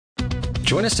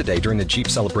Join us today during the Jeep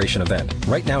Celebration event.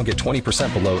 Right now, get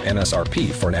 20% below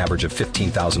MSRP for an average of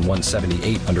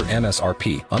 $15,178 under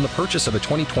MSRP on the purchase of a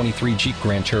 2023 Jeep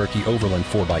Grand Cherokee Overland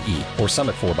 4xE or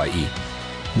Summit 4xE.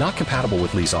 Not compatible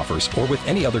with lease offers or with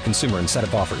any other consumer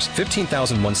incentive offers.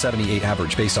 $15,178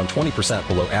 average based on 20%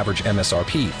 below average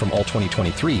MSRP from all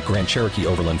 2023 Grand Cherokee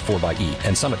Overland 4xE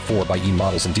and Summit 4xE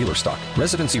models in dealer stock.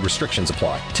 Residency restrictions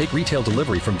apply. Take retail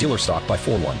delivery from dealer stock by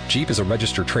 4/1. Jeep is a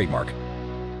registered trademark.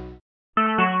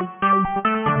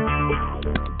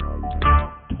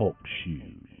 Talk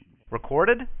shoes.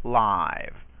 Recorded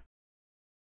live.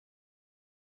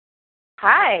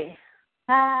 Hi.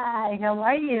 Hi, how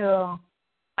are you?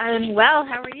 I'm well.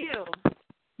 How are you?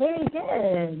 Very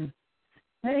good.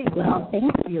 Very well,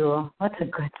 thank you.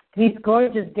 These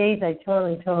gorgeous days, I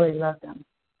totally love them.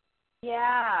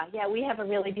 Yeah, we have a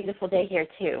really beautiful day here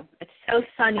too. It's so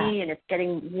sunny and it's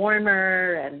getting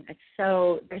warmer and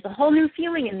there's a whole new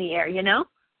feeling in the air, you know?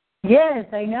 Yes,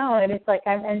 I know, and it's like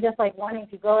I'm just like wanting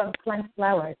to go and plant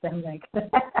flowers. I'm like,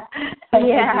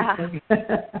 yeah,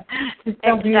 it's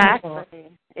so beautiful. Exactly.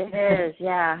 It is,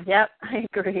 yeah, yep, I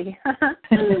agree.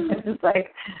 It's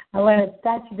like I want to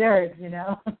touch dirt, you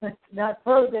know. It's not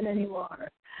frozen anymore.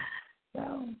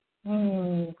 So,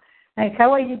 like,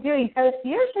 how are you doing? How's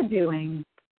Saoirse doing?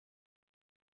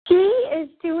 She is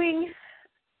doing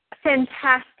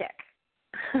fantastic.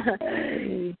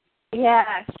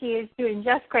 Yeah, she is doing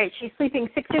just great. She's sleeping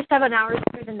 6 or 7 hours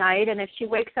through the night, and if she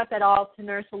wakes up at all to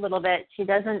nurse a little bit, she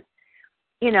doesn't,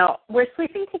 we're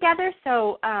sleeping together,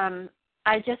 so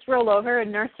I just roll over and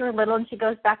nurse her a little, and she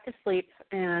goes back to sleep,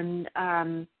 and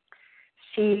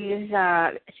she's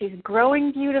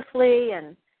growing beautifully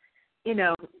and,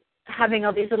 having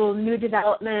all these little new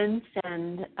developments,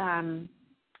 and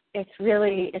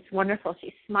it's wonderful.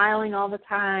 She's smiling all the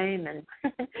time, and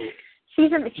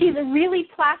She's a really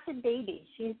placid baby.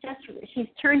 She's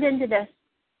turned into this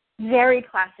very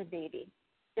placid baby,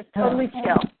 just totally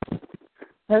chill.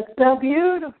 That's so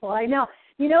beautiful. I know.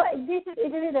 Isn't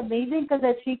it amazing? Because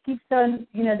as she keeps on,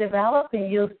 developing,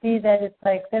 you'll see that it's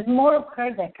like there's more of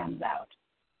her that comes out.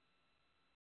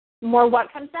 More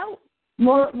what comes out?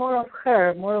 More of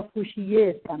her, more of who she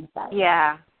is comes out.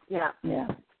 Yeah.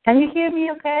 Can you hear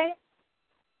me? Okay.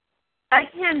 I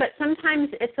can, but sometimes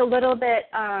it's a little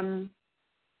bit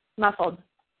muffled.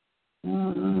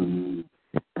 Mm-hmm.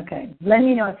 Okay. Let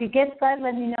me know if it gets bad.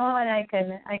 Let me know, and I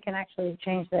can actually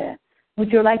change the.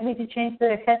 Would you like me to change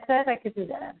the headset? I could do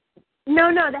that. No.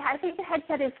 I think the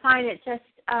headset is fine. It just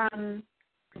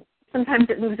sometimes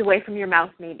it moves away from your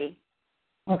mouth, maybe.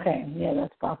 Okay. Yeah,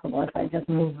 that's possible if I just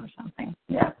move or something.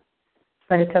 Yeah.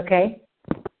 But it's okay.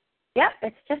 Yep,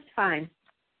 it's just fine.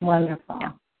 Wonderful.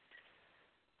 Yeah.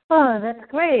 Oh, that's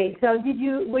great. So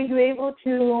were you able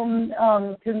to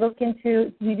look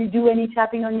into, did you do any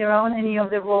tapping on your own, any of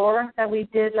the roar that we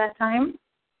did last time?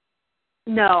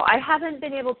 No, I haven't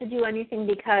been able to do anything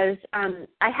because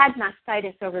I had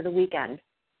mastitis over the weekend.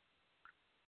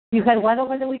 You had what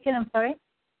over the weekend? I'm sorry?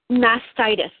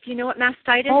 Mastitis. Do you know what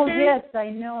mastitis is? Oh, yes,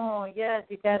 I know. Yes,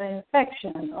 you got an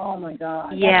infection. Oh, my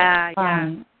God. Yeah.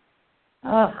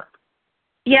 Ugh.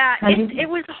 Yeah, it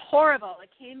was horrible.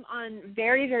 It came on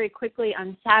very, very quickly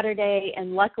on Saturday,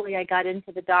 and luckily I got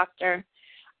into the doctor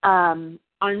on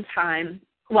time.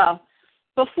 Well,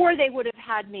 before they would have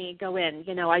had me go in,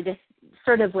 I just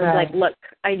sort of was like, look,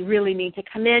 I really need to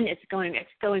come in. It's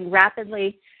going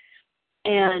rapidly.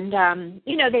 And,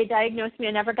 they diagnosed me.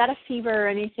 I never got a fever or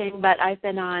anything, but I've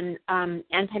been on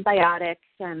antibiotics.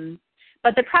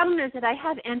 But the problem is that I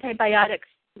have antibiotics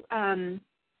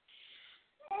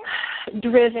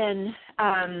driven,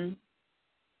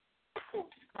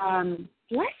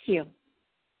 bless you,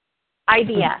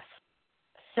 IBS.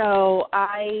 So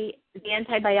the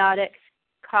antibiotics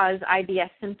cause IBS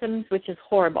symptoms, which is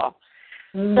horrible.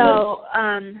 Mm-hmm. So,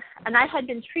 and I had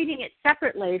been treating it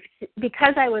separately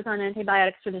because I was on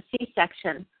antibiotics for the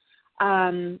C-section.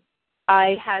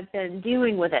 I had been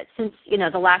dealing with it since,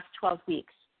 the last 12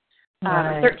 weeks.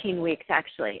 13 weeks,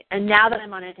 actually. And now that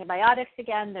I'm on antibiotics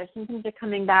again, their symptoms are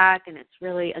coming back, and it's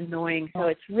really annoying. So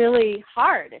it's really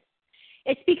hard.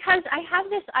 It's because I have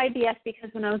this IBS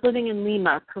because when I was living in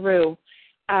Lima, Peru,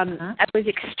 I was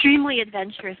extremely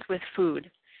adventurous with food.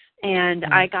 And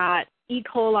I got E.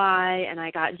 coli, and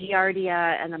I got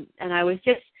Giardia, and I was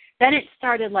just, then it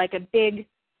started like a big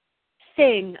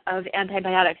thing of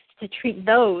antibiotics to treat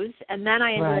those. And then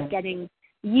I ended up getting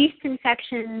yeast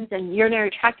infections and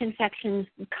urinary tract infections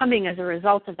coming as a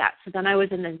result of that. So then I was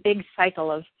in this big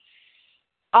cycle of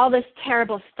all this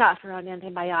terrible stuff around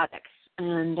antibiotics.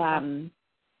 And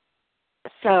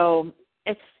so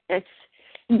it's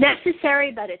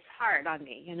necessary, but it's hard on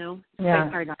me, you know. It's Yeah.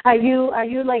 quite hard on me. Are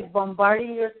you like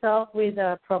bombarding yourself with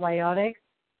probiotics?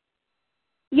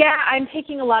 Yeah, I'm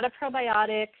taking a lot of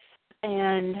probiotics,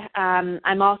 and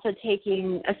I'm also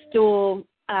taking a stool,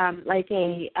 like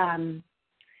a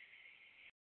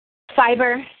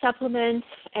fiber supplement,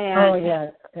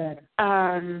 and good.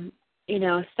 you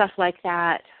know, stuff like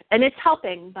that. And it's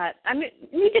helping, but I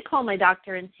need to call my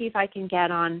doctor and see if I can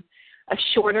get on a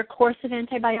shorter course of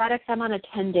antibiotics. I'm on a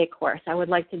 10-day course. I would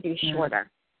like to do shorter.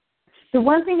 The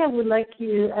one thing I would like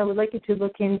you to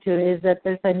look into is that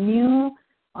there's a new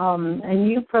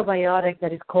probiotic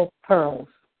that is called pearls,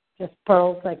 just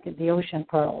pearls like the ocean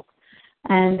pearls.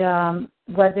 And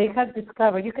what they have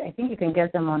discovered, I think you can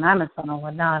get them on Amazon or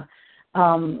whatnot.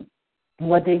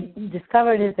 What they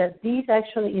discovered is that these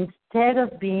actually, instead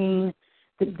of being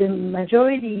the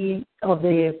majority of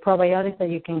the probiotics that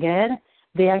you can get,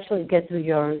 they actually get to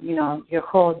your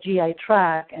whole GI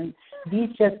tract, and these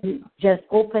just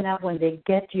open up when they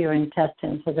get to your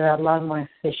intestines, so they're a lot more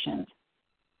efficient.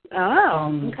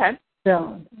 Oh, okay.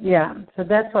 So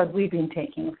that's what we've been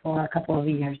taking for a couple of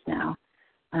years now,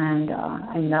 and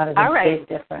I'm not a big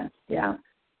difference. Yeah.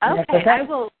 Okay, yeah, I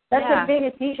will. That's the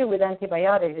biggest issue with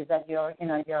antibiotics is that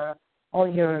all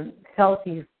your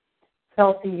healthy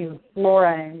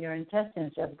flora in your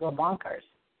intestines just go bonkers.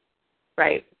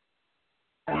 Right.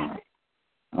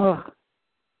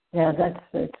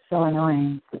 It's so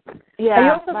annoying.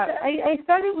 Yeah. I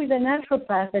started with a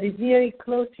naturopath that is very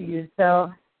close to you.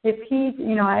 So if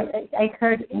I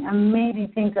heard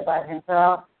amazing things about him. So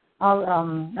I'll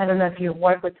I don't know if you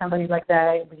work with somebody like that.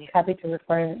 I'd be happy to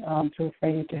refer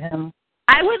you to him.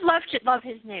 I would love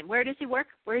his name. Where does he work?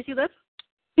 Where does he live?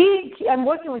 I'm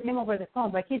working with him over the phone,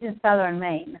 but he's in southern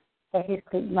Maine, so he's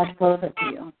much closer to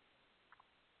you.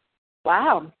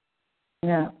 Wow.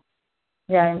 Yeah.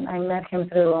 Yeah, I met him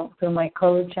through my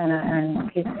coach, and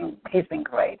he's been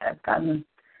great.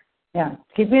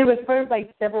 He's been referred by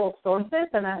several sources,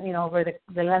 and over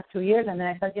the last 2 years, and then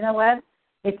I thought, you know what,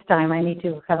 it's time. I need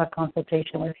to have a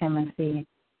consultation with him and see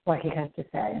what he has to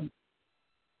say.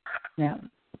 Yeah.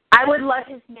 I would love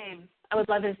his name.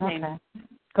 Okay.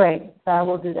 Great. So I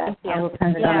will do that. Yeah. I will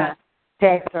send it on a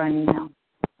text or an email.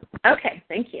 Okay.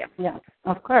 Thank you. Yeah.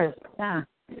 Of course. Yeah.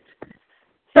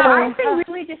 So I've been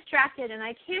really distracted, and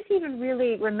I can't even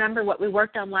really remember what we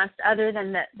worked on last, other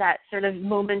than that sort of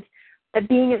moment of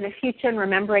being in the future and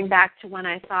remembering back to when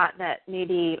I thought that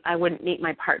maybe I wouldn't meet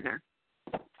my partner.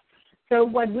 So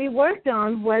what we worked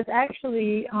on was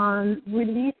actually on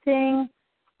releasing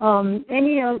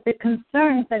any of the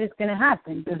concerns that is going to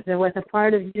happen, because there was a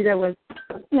part of you that was,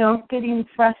 getting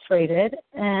frustrated,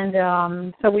 and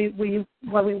so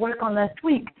what we worked on last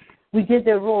week. We did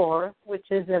the ROAR, which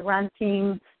is a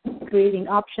ranting, creating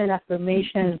option,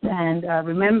 affirmations, and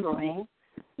remembering.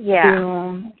 Yeah.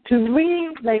 To really,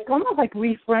 almost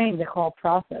reframe the whole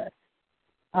process.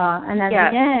 And at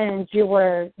the end, you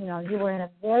were in a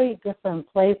very different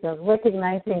place of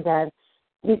recognizing that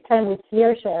this time with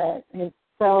Saoirse is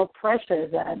so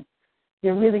precious that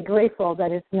you're really grateful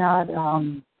that it's not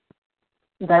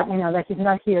that he's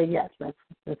not here yet.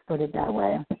 Let's put it that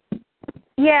way.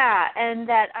 Yeah, and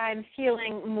that I'm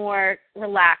feeling more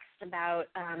relaxed about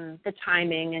the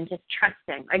timing and just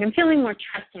trusting. I'm feeling more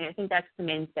trusting. I think that's the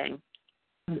main thing.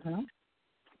 Mm-hmm.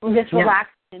 I'm just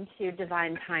relaxed into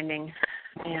divine timing,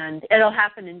 and it'll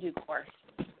happen in due course.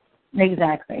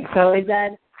 Exactly. So is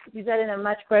that in a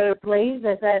much better place?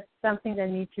 Is that something that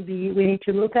we need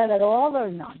to look at all,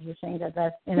 or not? You're saying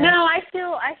that's No, I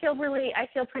feel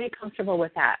pretty comfortable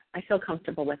with that. I feel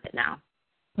comfortable with it now.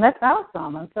 That's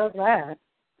awesome. I'm so glad.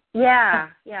 Yeah,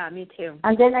 me too.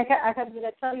 And then I have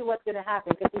to tell you what's going to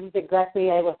happen, because this is exactly,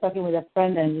 I was talking with a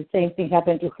friend, and the same thing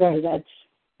happened to her, that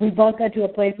we both got to a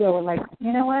place where we're like,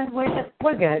 you know what,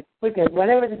 we're good.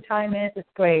 Whatever the time is, it's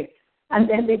great. And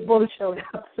then they both showed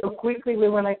up so quickly. We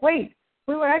were like, wait,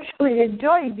 we were actually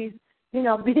enjoying these,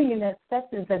 being in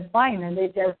acceptance and fine, and they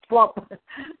just flopped.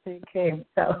 They came,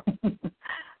 so.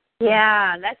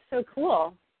 Yeah, that's so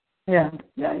cool. Yeah,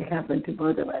 it happened to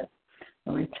both of us.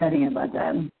 We were chatting about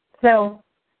that. So,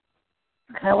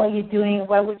 how are you doing?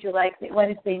 What would you like?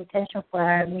 What is the intention for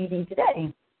our meeting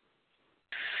today?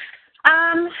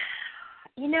 I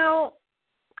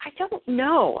don't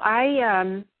know.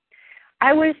 I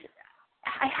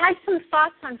had some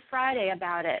thoughts on Friday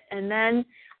about it, and then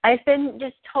I've been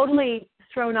just totally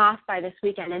thrown off by this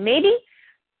weekend. And maybe,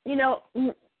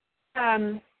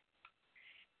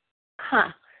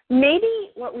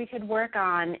 maybe what we could work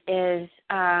on is,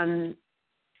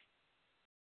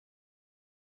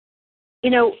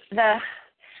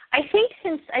 I think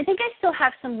I still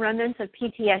have some remnants of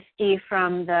PTSD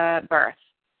from the birth.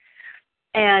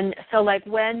 And so, like,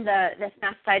 when this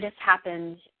mastitis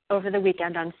happened over the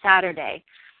weekend on Saturday,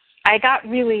 I got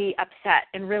really upset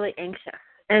and really anxious.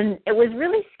 And it was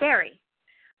really scary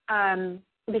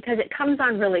because it comes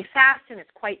on really fast and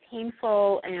it's quite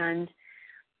painful. And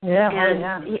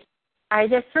I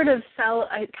just sort of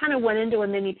I kind of went into a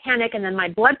mini panic, and then my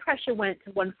blood pressure went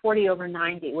to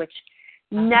 140/90, which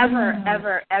never,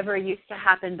 ever, ever used to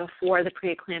happen before the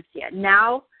preeclampsia.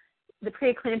 Now, the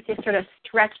preeclampsia sort of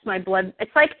stretched my blood.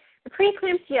 It's like the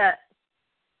preeclampsia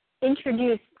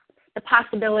introduced the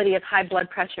possibility of high blood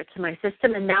pressure to my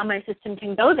system, and now my system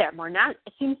can go there more. It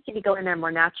seems to be going there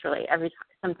more naturally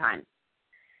sometimes.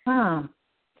 Huh.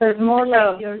 So it's more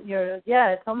like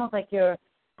it's almost like your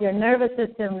nervous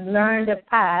system learned a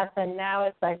path, and now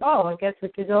it's like, oh, I guess we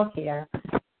could go here,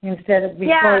 instead of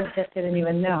before it just didn't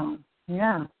even know.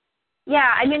 Yeah.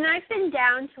 Yeah, I mean, I've been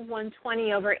down to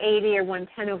 120/80 or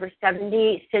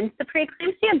 110/70 since the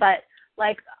preeclampsia, but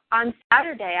like on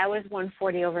Saturday I was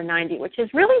 140/90, which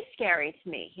is really scary to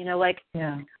me. You know, like,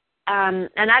 and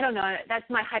I don't know. That's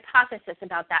my hypothesis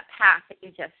about that path that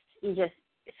you just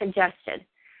suggested,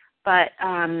 but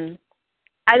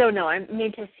I don't know. I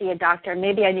need to see a doctor.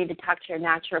 Maybe I need to talk to your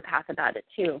naturopath about it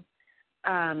too.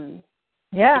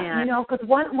 You know, because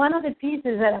one of the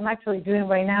pieces that I'm actually doing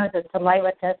right now is a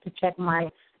saliva test to check my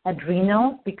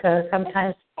adrenals, because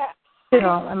sometimes, you know,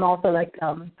 I'm also like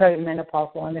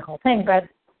perimenopausal and the whole thing, but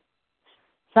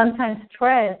sometimes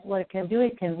stress, what it can do,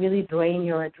 it can really drain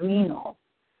your adrenals.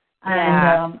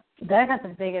 And that has a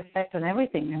big effect on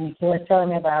everything. I mean, he was telling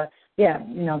me about, you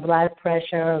know, blood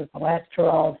pressure,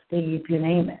 cholesterol, sleep, you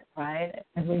name it, right?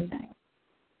 Everything.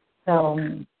 So,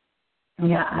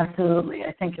 yeah, absolutely.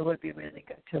 I think it would be really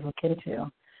good to look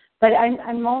into. But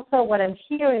I'm also, what I'm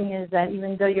hearing is that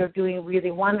even though you're doing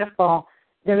really wonderful,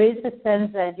 there is a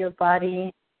sense that your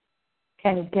body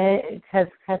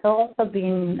has also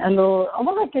been a little,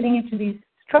 almost like getting into these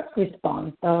stress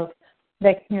response of,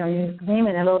 like, you know, you name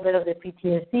it, a little bit of the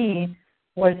PTSD,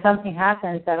 where something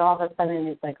happens that all of a sudden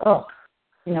it's like, oh,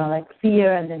 you know, like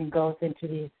fear, and then it goes into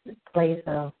this place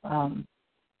of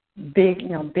big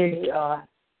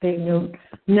new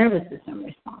nervous system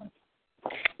response.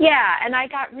 Yeah, and I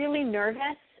got really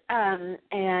nervous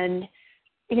and,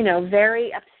 you know,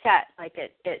 very upset. Like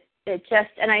it just,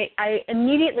 and I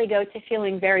immediately go to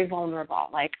feeling very vulnerable.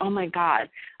 Like, oh my God,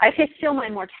 I just feel my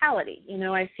mortality. You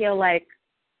know, I feel like,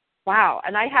 wow,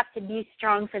 and I have to be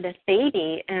strong for this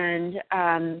baby and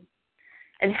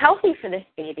healthy for this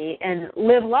baby and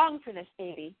live long for this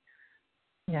baby.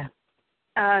 Yeah.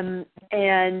 And,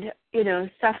 you know,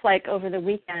 stuff like over the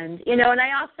weekend, you know, and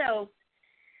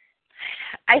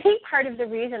I think part of the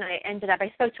reason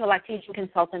I spoke to a lactation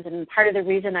consultant, and part of the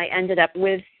reason I ended up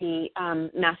with the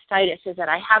mastitis is that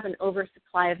I have an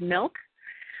oversupply of milk,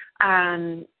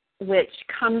 which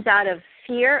comes out of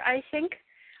fear, I think,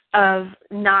 of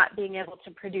not being able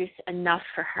to produce enough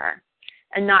for her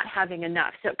and not having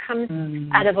enough. So it comes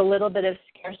out of a little bit of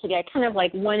scarcity. I kind of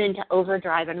like went into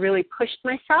overdrive and really pushed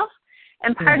myself.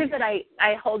 And part of it,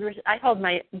 I hold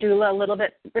my doula a little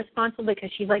bit responsible, because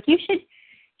she's like,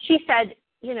 she said,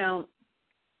 you know,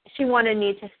 she wanted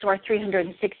me to store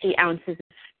 360 ounces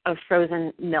of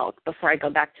frozen milk before I go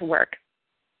back to work.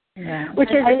 Yeah. Which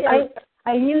is,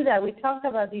 I knew that. We talked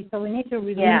about these, so we need to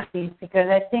release these, because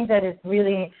I think that it's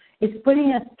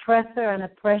putting a stressor and a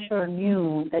pressure on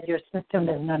you that your system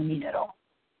does not need at all.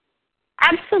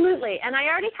 Absolutely. And I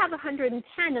already have 110,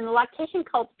 and the lactation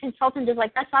consultant is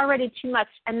like, that's already too much,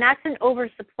 and that's an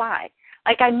oversupply.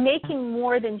 Like, I'm making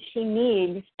more than she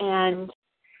needs, and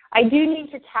I do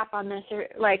need to tap on this.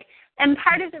 And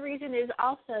part of the reason is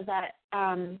also that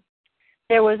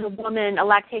there was a woman, a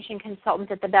lactation consultant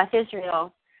at the Beth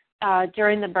Israel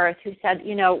during the birth, who said,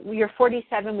 you know, you're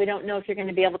 47, we don't know if you're going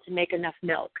to be able to make enough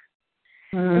milk.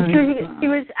 And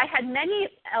I had many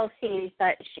LCs,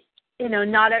 but you know,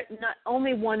 not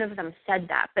only one of them said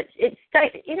that, but it,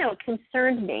 you know,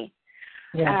 concerned me.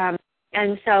 Yeah.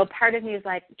 And so part of me is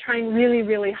like trying really,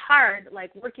 really hard, like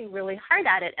working really hard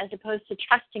at it, as opposed to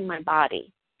trusting my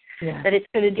body that it's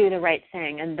going to do the right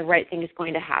thing and the right thing is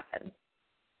going to happen.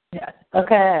 Yes.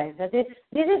 Okay. This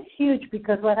is huge,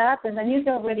 because what happens, and you're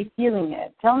already feeling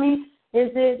it. Tell me,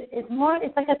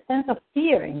 it's like a sense of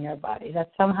fear in your body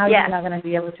that somehow you're not going to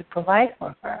be able to provide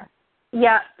for her.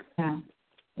 Yeah. Yeah.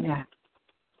 Yeah.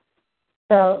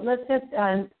 So let's just,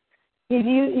 if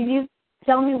you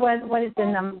tell me what is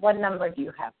the what number do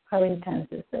you have? How intense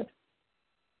is it?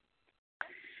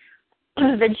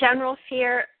 The general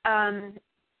fear.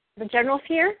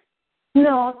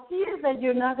 No, fear that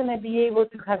you're not going to be able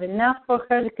to have enough for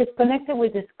her, because connected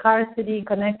with the scarcity,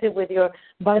 connected with your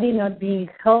body not being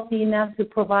healthy enough to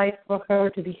provide for her,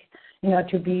 to be,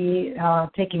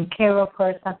 taking care of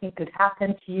her. Something could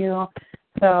happen to you.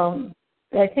 So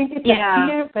I think it's a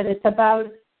fear, but it's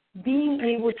about being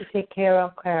able to take care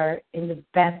of her in the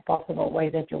best possible way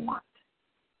that you want.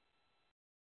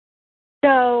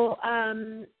 So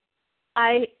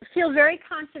I feel very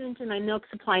confident in my milk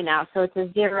supply now, so it's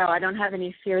a 0. I don't have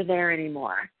any fear there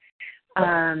anymore.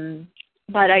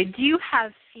 But I do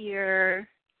have fear.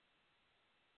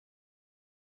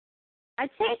 I'd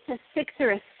say it's a 6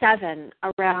 or a 7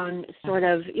 around sort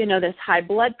of, this high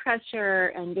blood pressure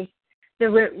and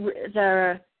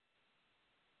the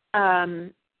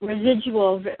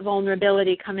residual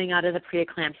vulnerability coming out of the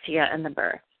preeclampsia and the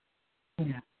birth.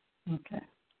 Yeah. Okay.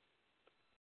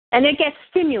 And it gets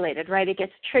stimulated, right? It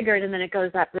gets triggered, and then it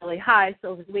goes up really high. So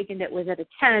over the weekend it was at a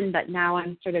 10, but now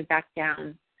I'm sort of back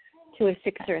down to a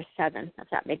 6 or a 7, if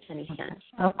that makes any sense.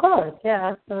 Of course.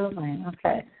 Yeah, absolutely.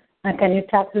 Okay. And can you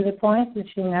tap through the points? Is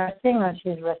she nursing or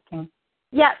she's resting?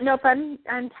 Yeah, nope, I'm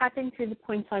tapping through the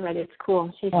points already. It's cool.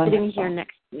 She's sitting here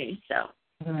next to me, so.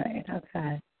 Right,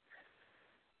 okay.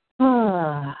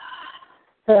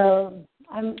 So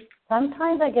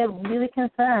sometimes I get really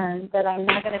concerned that I'm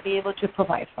not going to be able to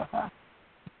provide for her.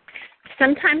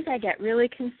 Sometimes I get really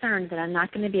concerned that I'm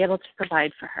not going to be able to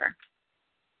provide for her.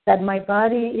 That my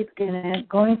body is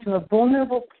going to a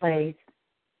vulnerable place.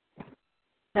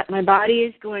 That my body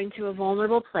is going to a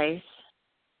vulnerable place.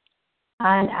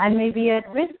 And I may be at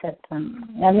risk I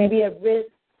may be at risk.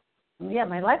 Yeah,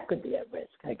 my life could be at risk,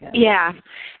 I guess. Yeah,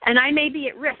 and I may be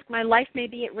at risk. My life may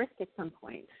be at risk at some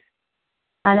point.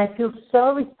 And I feel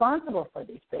so responsible for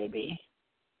this baby.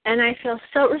 And I feel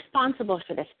so responsible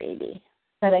for this baby.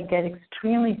 That I get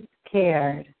extremely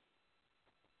scared.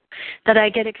 That I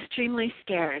get extremely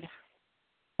scared.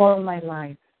 For my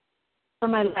life. For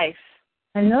my life.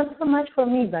 And not so much for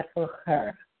me, but for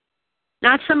her.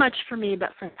 Not so much for me,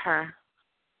 but for her.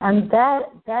 And that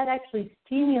actually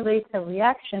stimulates a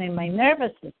reaction in my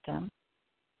nervous system.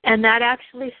 And that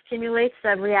actually stimulates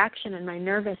a reaction in my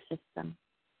nervous system.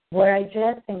 Where I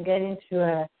just can get into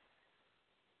a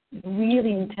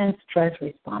really intense stress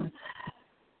response.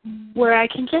 Where I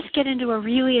can just get into a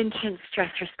really intense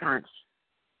stress response.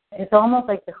 It's almost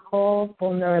like the whole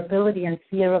vulnerability and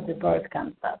fear of the birth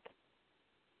comes up.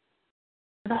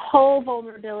 The whole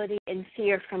vulnerability and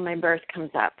fear from my birth comes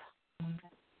up.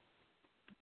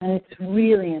 And it's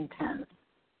really intense.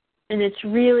 And it's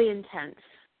really intense.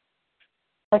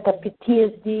 Like a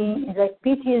PTSD. It's like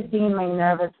PTSD in my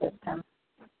nervous system.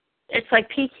 It's like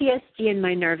PTSD in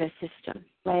my nervous system.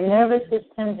 My nervous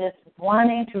system just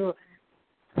wanting to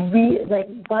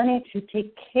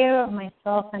take care of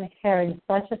myself and her in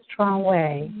such a strong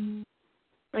way.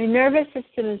 My nervous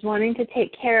system is wanting to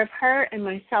take care of her and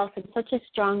myself in such a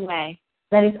strong way.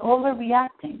 That it's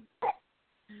overreacting.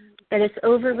 That it's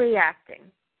overreacting.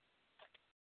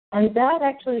 And that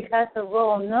actually has a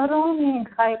role not only in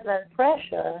high blood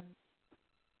pressure.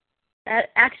 That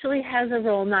actually has a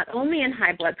role not only in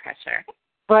high blood pressure.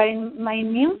 But in my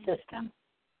immune system.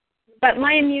 But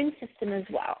my immune system as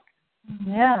well.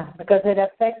 Yeah, because it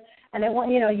affects, and it,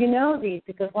 you know these,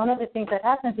 because one of the things that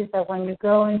happens is that when you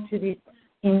go into this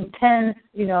intense,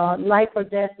 life or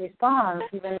death response,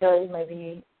 even though it may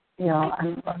be,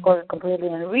 of course, completely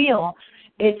unreal,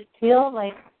 it's still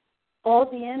like all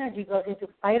the energy goes into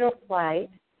fight or flight,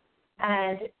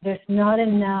 and there's not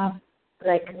enough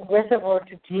reservoir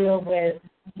to deal with,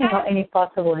 any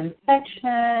possible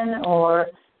infection or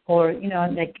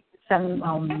some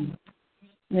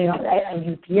a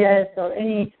UPS or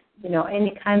any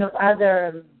kind of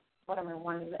other, what am I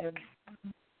wanting?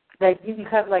 Like you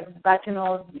have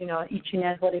vaginal,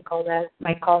 itchiness, what do you call that?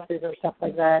 Mycosis or stuff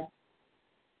like that.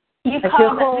 You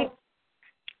call it?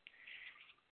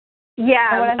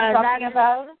 Yeah. You know what I'm talking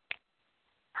about?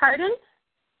 Pardon?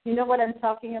 You know what I'm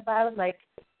talking about?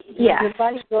 Yeah. Your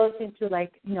body goes into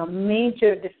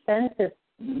major defensive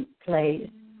place.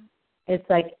 It's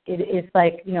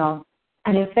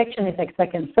an infection is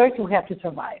second. First you have to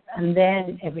survive, and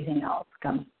then everything else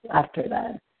comes after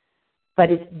that. But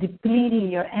it's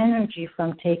depleting your energy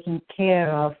from taking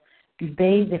care of the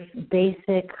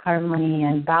basic harmony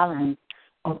and balance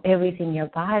of everything in your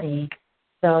body,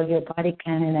 so your body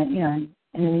can,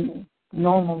 in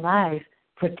normal life,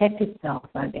 protect itself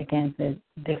against the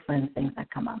different things that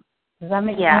come up. Does that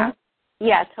make sense?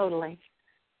 Yeah, totally.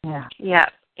 Yeah.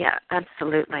 Yeah,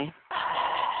 absolutely.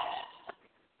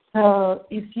 So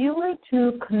if you were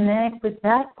to connect with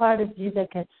that part of you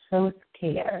that gets so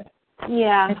scared.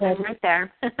 Yeah, I'm right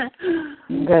there.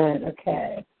 Good,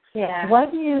 okay. Yeah.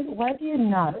 What do you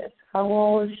notice? How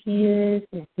old she is?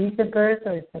 Is this a birth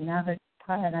or is it another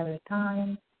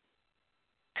time?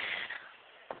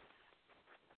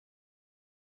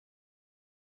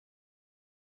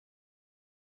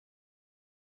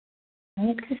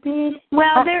 It could be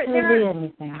there are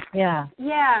anything. Yeah.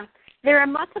 Yeah, there are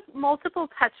multiple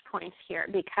touch points here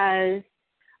because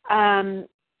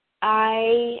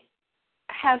I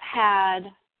have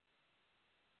had.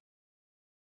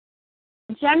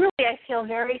 Generally, I feel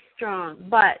very strong,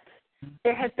 but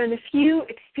there have been a few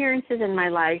experiences in my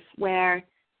life where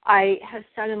I have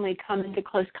suddenly come into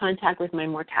close contact with my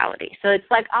mortality. So it's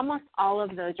like almost all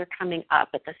of those are coming up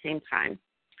at the same time.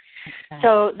 Okay.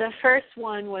 So the first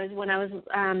one was when I was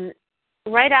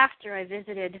right after I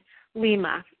visited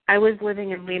Lima. I was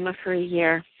living in Lima for a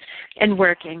year and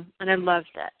working, and I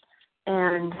loved it.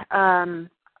 And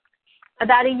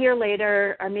about a year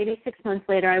later, or maybe 6 months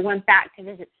later, I went back to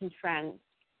visit some friends.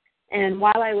 And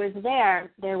while I was there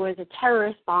was a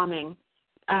terrorist bombing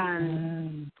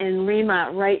in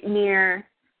Lima, right near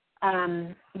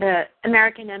the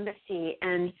American embassy.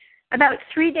 And about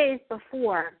 3 days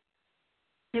before,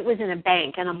 it was in a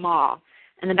bank in a mall.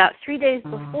 And about 3 days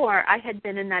before, I had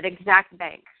been in that exact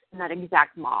bank, in that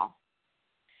exact mall.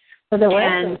 So there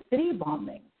were 3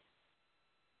 bombings.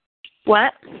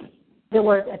 What? There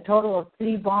were a total of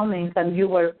 3 bombings, and you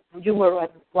were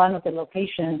at one of the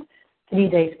locations 3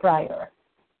 days prior.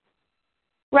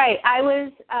 Right. I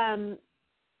was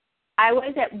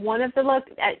at one of the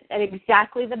at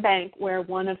exactly the bank where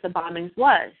one of the bombings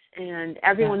was, and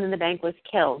everyone in the bank was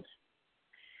killed.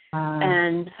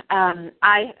 And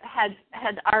I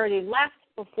had already left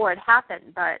before it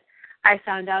happened, but I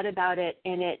found out about it,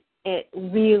 and it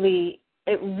really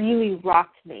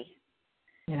rocked me.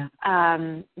 Yeah.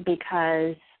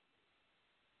 Because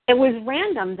it was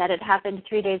random that it happened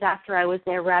 3 days after I was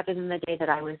there rather than the day that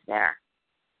I was there.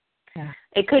 Yeah.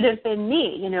 It could have been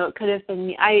me, it could have been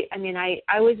me. I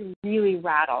was really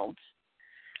rattled.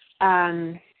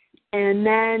 And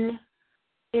then,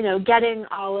 getting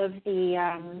all of the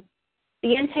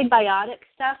antibiotic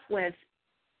stuff with,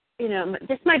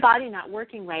 just my body not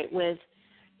working right with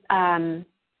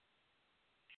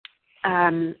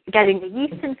getting the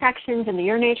yeast infections and the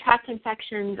urinary tract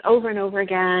infections over and over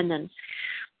again,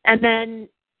 and then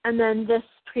this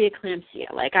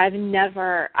preeclampsia. Like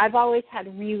I've always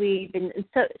had really been in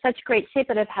such great shape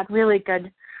that I've had really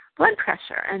good blood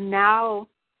pressure, and now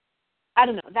I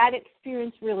don't know, that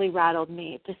experience really rattled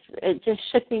me. It just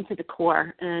shook me to the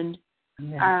core. And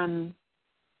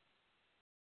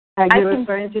are you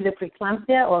referring to the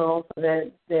preeclampsia or also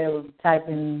the type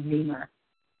in Lima?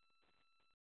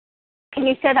 Can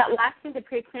you say that last thing, the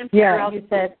preeclampsia? Yeah,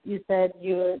 you said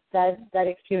that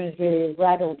experience really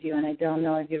rattled you, and I don't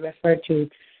know if you refer to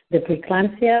the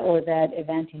preeclampsia or that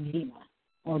event in Lima,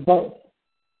 or both.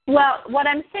 Well, what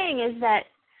I'm saying is that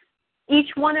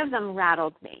each one of them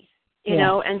rattled me, you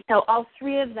know, and so all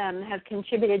 3 of them have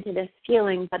contributed to this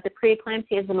feeling, but the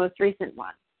preeclampsia is the most recent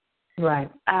one.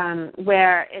 Right.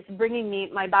 Where it's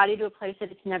bringing my body to a place that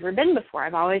it's never been before.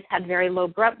 I've always had very low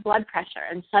blood pressure,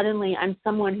 and suddenly I'm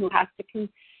someone who has to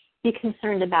be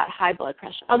concerned about high blood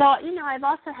pressure. Although, I've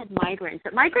also had migraines,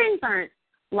 but migraines aren't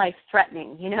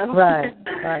life-threatening, Right,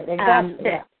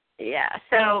 exactly.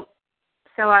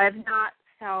 So I've not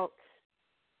felt,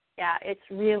 it's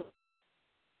real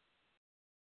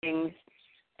things,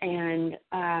 and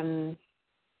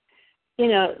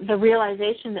the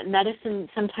realization that medicine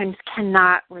sometimes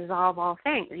cannot resolve all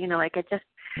things. Like it just,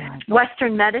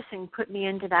 Western medicine put me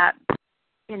into that,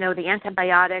 the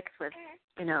antibiotics with,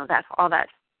 that's all that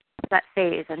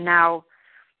phase. And now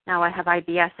I have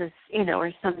IBS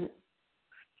or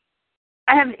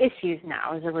I have issues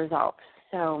now as a result.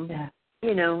 So,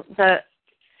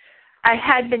 I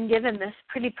had been given this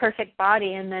pretty perfect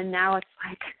body, and then now it's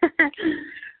like,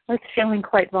 it's feeling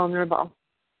quite vulnerable.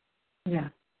 Yeah.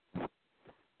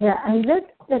 Yeah, and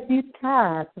let's just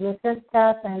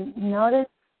tap and notice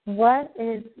what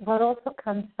also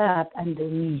comes up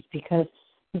underneath, because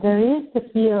there is the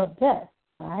fear of death,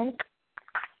 right?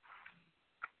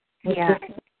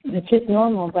 Which is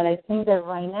normal, but I think that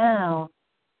right now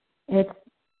I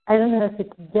don't know if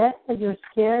it's death that you're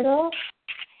scared of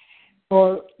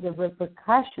or the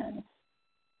repercussions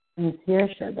in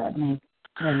future that may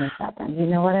happen. You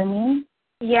know what I mean?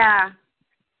 Yeah.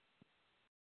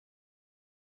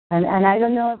 And I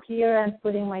don't know if here I'm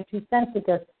putting my 2 cents,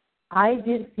 because I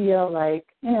did feel like,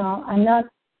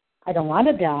 I don't want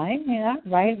to die,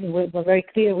 right? We're very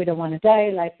clear we don't want to die.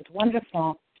 Life is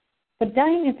wonderful. But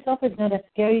dying itself is not as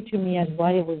scary to me as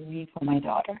what it would be for my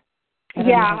daughter.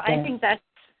 I think that's...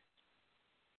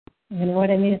 You know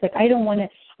what I mean? It's like I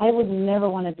would never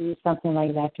want to do something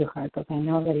like that to her because I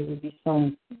know that it would be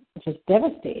so just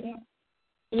devastating.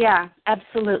 Yeah,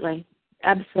 absolutely.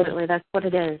 Absolutely. That's what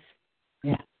it is.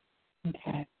 Yeah.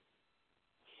 Okay.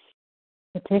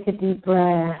 So take a deep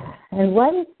breath. And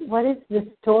what is the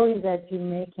story that you're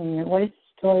making? What is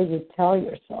the story you tell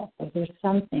yourself? If there's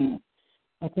something,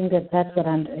 I think that's what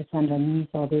is underneath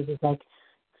all this, is like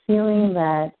feeling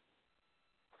that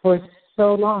for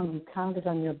so long you counted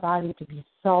on your body to be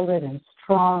solid and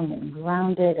strong and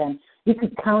grounded, and you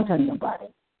could count on your body.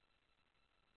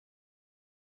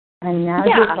 And now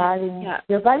your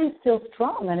body is still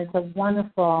strong, and it's a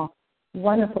wonderful,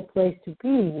 wonderful place to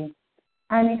be.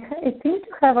 And it seems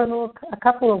to have a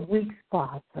couple of weak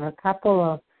spots, or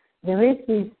there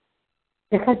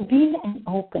has been an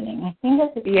opening. I think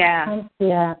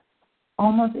that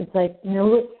almost it's like,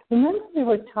 remember we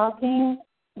were talking,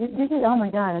 this is, oh my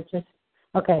God,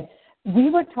 we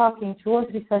were talking 2 or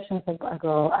 3 sessions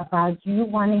ago about you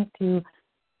wanting to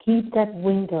keep that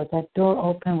window, that door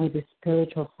open with the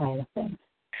spiritual side of things.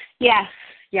 Yes,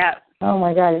 yeah. Oh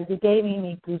my God, it gave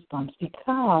me goosebumps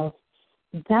because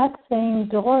that same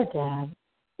door, Deb,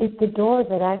 is the door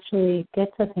that actually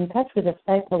gets us in touch with the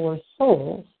fact that we're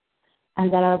souls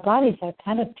and that our bodies are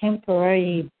kind of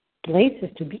temporary places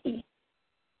to be.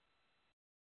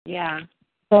 Yeah.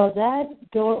 So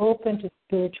that door open to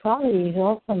spirituality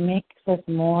also makes us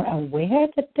more aware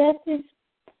that death is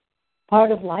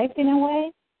part of life in a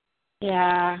way.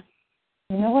 Yeah.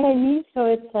 You know what I mean? So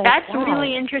it's like that's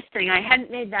really interesting. I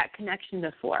hadn't made that connection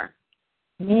before.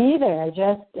 Me either.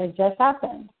 It just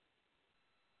happened.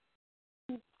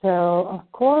 So of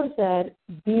course that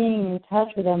being in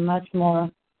touch with a much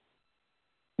more,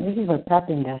 this is what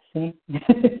tapping does, see?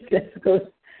 It just goes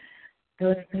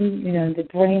through, the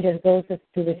brain just goes to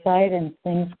the side and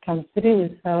things come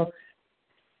through. So,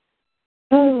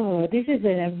 this is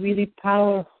a really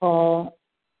powerful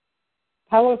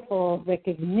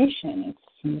recognition, it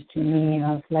seems to me,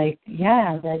 of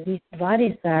that these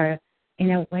bodies are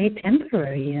in a way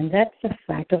temporary, and that's a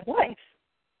fact of life.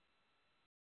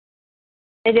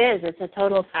 It is. It's a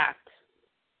total fact.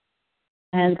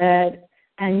 And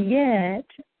yet,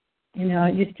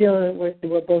 you still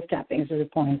we're both tapping to the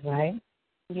point, right?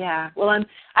 Yeah. Well,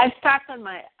 I've stopped on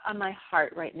my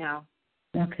heart right now.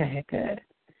 Okay, good.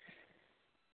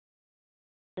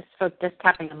 Just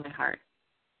tapping on my heart.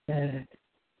 Good.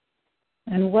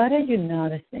 And what are you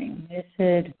noticing? Is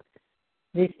it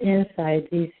this insight,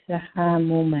 this aha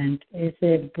moment? Is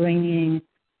it bringing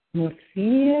more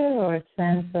fear or a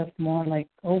sense of more like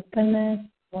openness?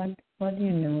 What do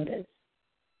you notice?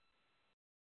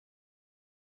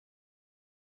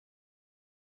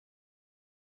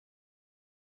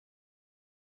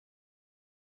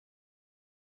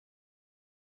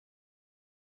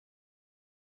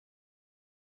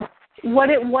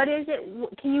 What is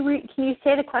it? Can you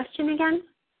say the question again?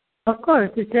 Of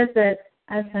course. It's just that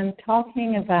as I'm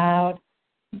talking about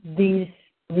these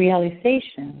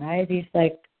realization, right? These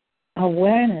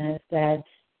awareness that,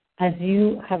 as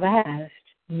you have asked,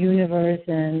 universe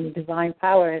and divine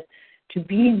powers to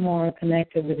be more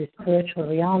connected with the spiritual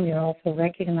realm, you're also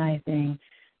recognizing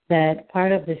that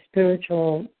part of the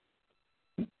spiritual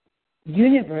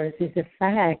universe is the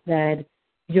fact that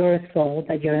you're a soul,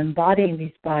 that you're embodying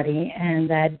this body, and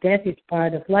that death is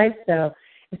part of life. So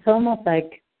it's almost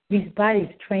like this body is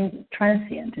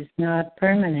transient, it's not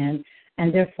permanent,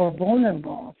 and therefore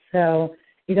vulnerable. So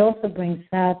it also brings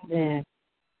up the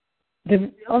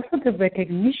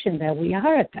recognition that we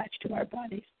are attached to our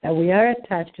bodies, that we are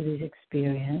attached to this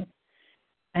experience.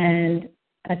 And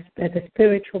as a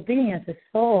spiritual being, as a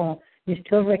soul, you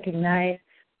still recognize,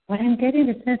 what I'm getting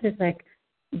the sense is like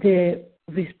the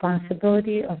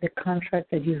responsibility of the contract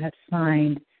that you have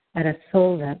signed at a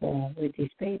soul level with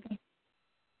this baby.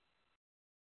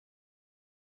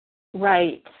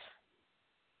 Right.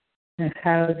 And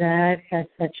how that has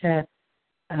such a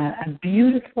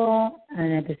beautiful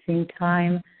and at the same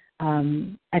time,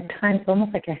 at times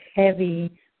almost like a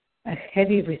heavy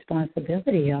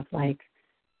responsibility of I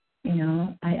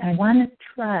want to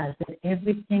trust that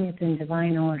everything is in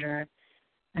divine order,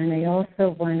 and I also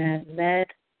want to let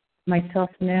myself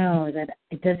know that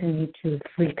it doesn't need to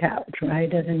freak out, right?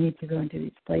 It doesn't need to go into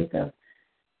this place of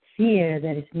fear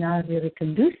that is not really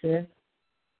conducive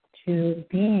to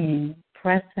being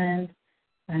present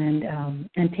and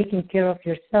taking care of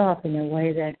yourself in a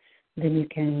way that then you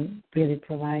can really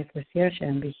provide for Saoirse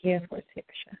and be here for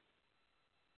Saoirse.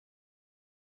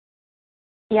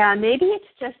 Yeah, maybe it's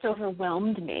just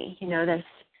overwhelmed me, the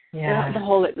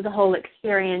whole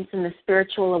experience and the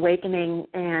spiritual awakening,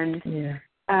 and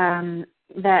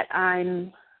that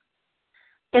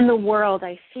in the world,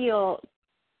 I feel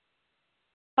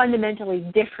fundamentally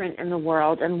different in the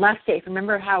world and less safe.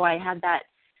 Remember how I had that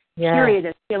period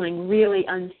of feeling really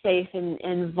unsafe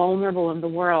and vulnerable in the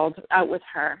world out with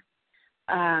her.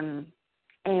 And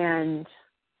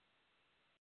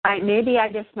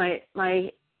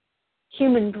my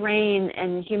human brain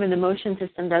and human emotion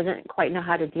system doesn't quite know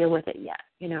how to deal with it yet.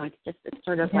 It's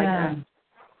sort of like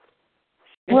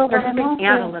it's sort of freaking me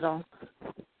out a little.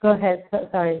 Go ahead.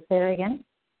 Sorry, say that again.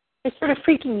 It's sort of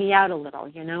freaking me out a little,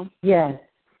 Yes.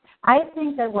 I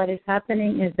think that what is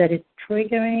happening is that it's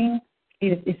triggering,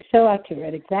 it's so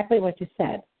accurate, exactly what you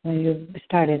said when you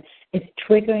started. It's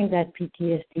triggering that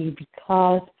PTSD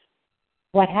because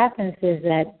what happens is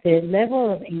that the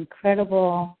level of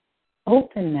incredible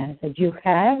openness that you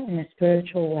have in a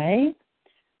spiritual way,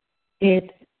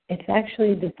 it's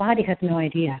actually, the body has no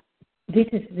idea. This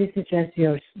is just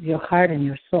your heart and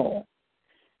your soul.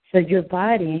 So your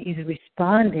body is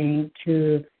responding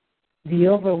to the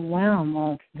overwhelm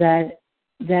of that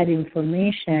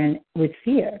information with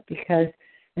fear, because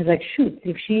it's like, shoot,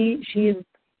 if she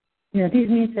this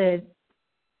means that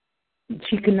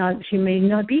she may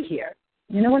not be here.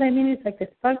 You know what I mean? It's like the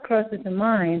thought crosses the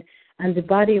mind and the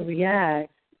body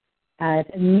reacts as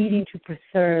needing to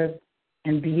preserve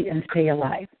and stay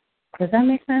alive. Does that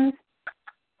make sense?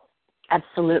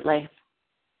 Absolutely.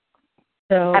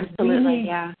 So absolutely,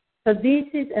 yeah. So this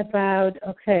is about,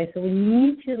 so we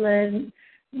need to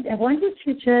I want you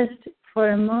to just,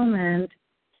 for a moment,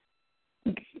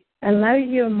 allow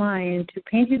your mind to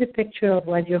paint you the picture of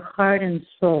what your heart and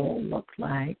soul look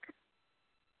like.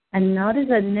 And notice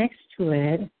that next to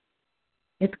it,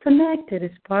 it's connected,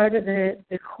 it's part of the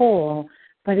whole,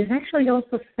 but it's actually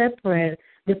also separate,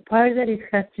 the part that it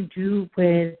has to do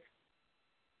with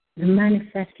the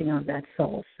manifesting of that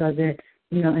soul. So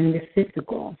in the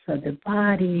physical, so the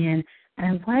body,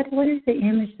 and what is the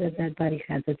image that body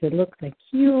has? Does it look like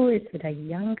you? Is it a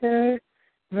younger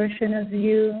version of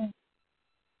you?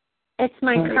 It's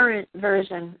my current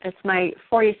version. It's my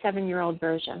 47-year-old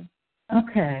version.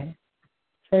 Okay.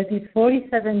 So it's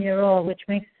 47-year-old, which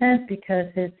makes sense because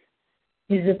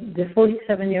he's the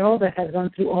 47-year-old that has gone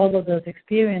through all of those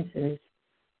experiences,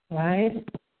 right?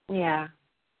 Yeah.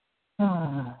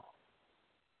 So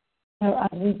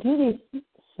as we do this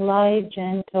slight,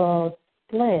 gentle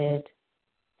split,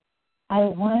 I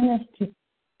want us to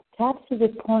tap to the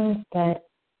point that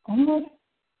almost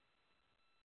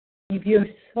if your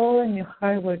soul and your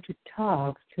heart were to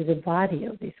talk to the body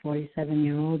of this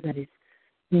 47-year-old that is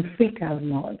in freak out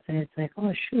mode, and it's like,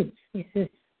 oh shoot, this is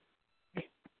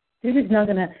not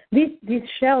gonna, this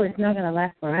shell is not gonna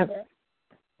last forever,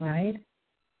 right?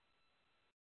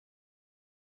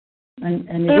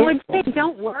 And they would say,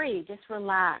 don't worry, just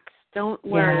relax. Don't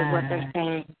worry what they're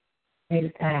saying.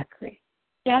 Exactly.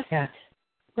 Just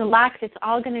relax. It's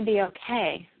all going to be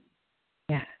okay.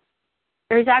 Yeah.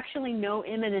 There's actually no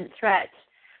imminent threat.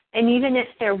 And even if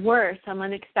there were some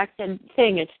unexpected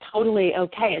thing, it's totally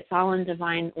okay. It's all in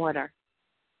divine order.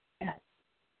 Yes.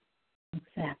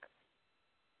 Exactly.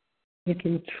 You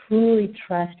can truly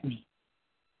trust me.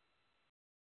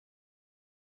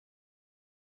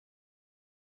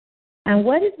 And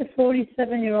what is the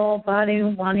 47-year-old body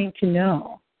wanting to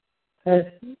know? Because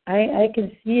I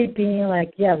can see it being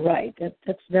like, yeah, right,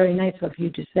 that's very nice of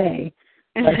you to say,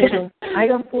 but I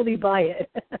don't fully buy it.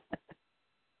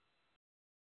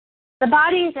 The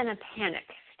body is in a panic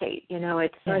state,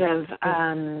 it's sort of,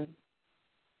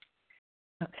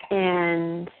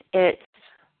 and it's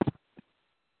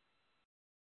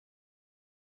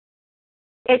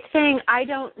saying, I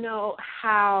don't know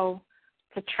how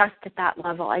to trust at that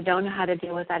level. I don't know how to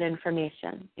deal with that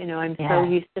information. I'm so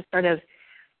used to sort of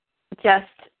just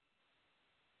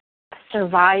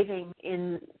surviving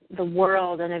in the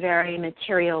world in a very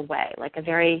material way, like a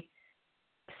very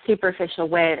superficial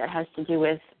way that has to do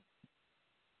with,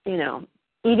 eating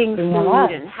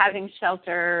food and having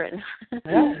shelter and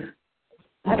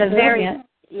the very,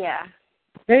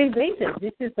 very basic.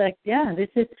 This is like, and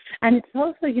it's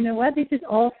also, this is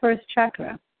all first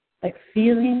chakra, like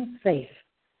feeling safe.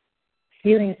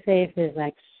 Feeling safe is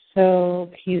like so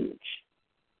huge.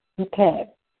 Okay.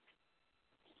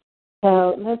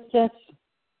 So let's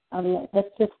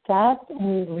just stop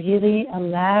and really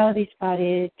allow this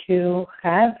body to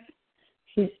have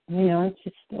just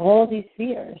all these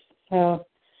fears. So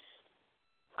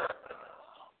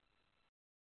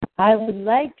I would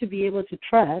like to be able to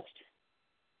trust.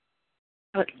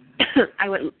 I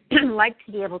would like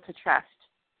to be able to trust.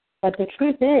 But the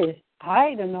truth is,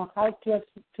 I don't know how to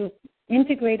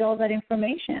integrate all that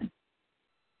information.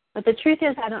 But the truth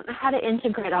is, I don't know how to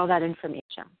integrate all that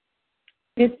information.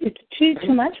 It's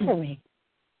too much for me.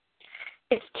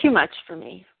 It's too much for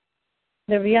me.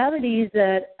 The reality is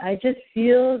that I just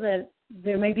feel that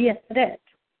there may be a threat.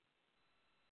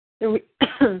 The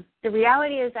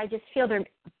reality is I just feel there.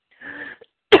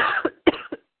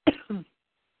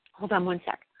 Hold on one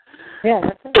sec. Yeah,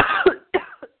 that's it.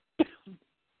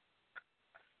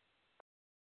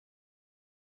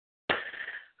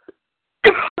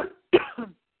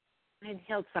 I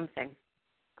inhaled something.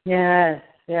 Yes,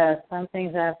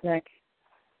 something's happening.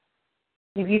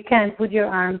 If you can, put your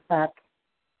arms up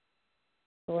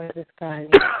towards the sky.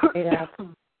 Straight up.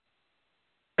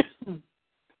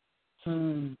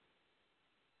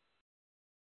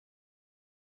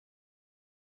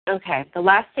 Okay, the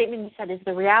last statement you said is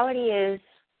the reality is...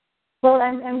 Well,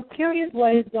 I'm curious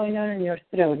what is going on in your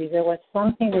throat. If there was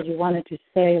something that you wanted to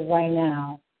say right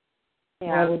now,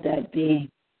 what would that be?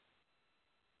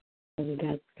 Or you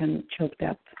got kind of choked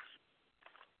up?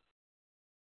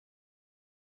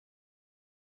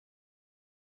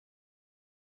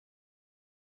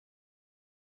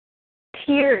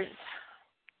 Tears.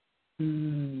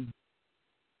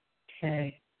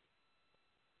 Okay.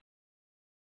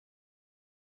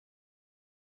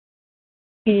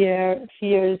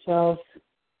 Fears of...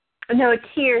 No,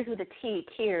 tears with a T,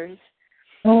 tears.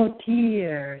 Oh,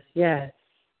 tears, yes.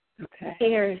 Okay.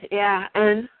 Tears, yeah,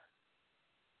 and...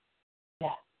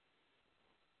 Yeah.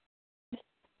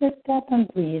 Just stop and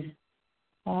breathe.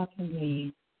 Stop and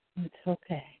breathe. It's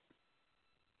okay.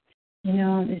 You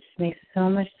know, this makes so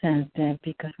much sense, Deb,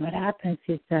 because what happens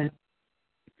is that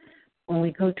when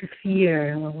we go to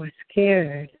fear, when we're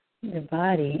scared, the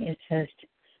body is just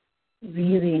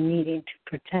really needing to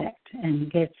protect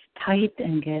and gets tight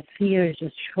and gets fear is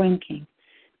just shrinking.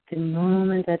 The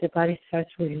moment that the body starts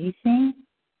releasing,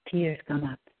 tears come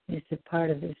up. It's a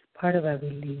part of a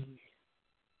release.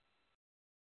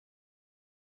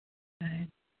 Right.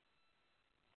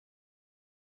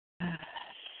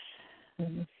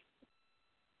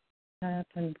 Stop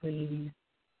and breathe.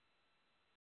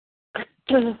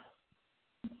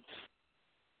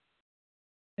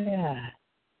 Yeah.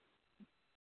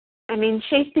 I mean,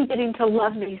 she's beginning to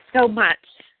love me so much,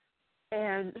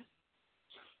 and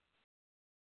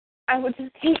I would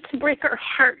just hate to break her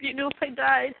heart, if I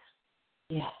died.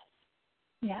 Yeah.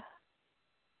 Yeah.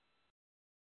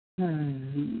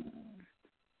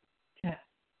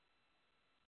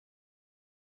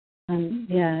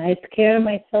 Yeah. I scare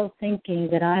myself thinking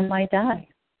that I might die.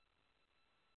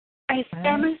 I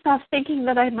scare myself thinking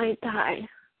that I might die.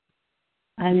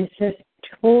 And it just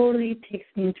totally takes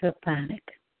me into a panic.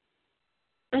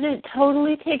 And it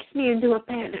totally takes me into a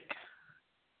panic.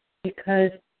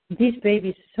 Because this baby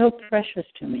is so precious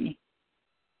to me.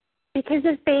 Because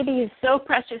this baby is so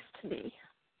precious to me.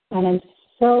 And I'm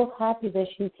so happy that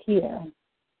she's here.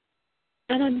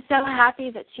 And I'm so happy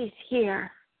that she's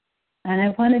here. And I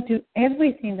want to do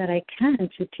everything that I can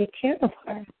to take care of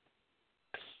her.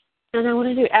 And I want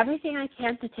to do everything I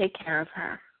can to take care of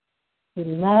her. To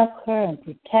love her and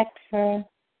protect her.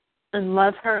 And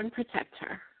love her and protect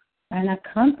her. And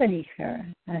accompany her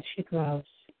as she grows.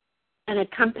 And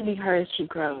accompany her as she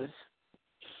grows.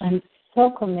 I'm so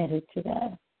committed to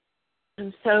that.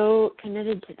 I'm so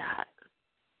committed to that.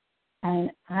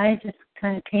 And I just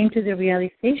kind of came to the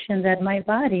realization that my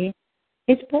body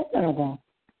is vulnerable.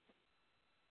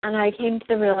 And I came to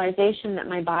the realization that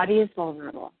my body is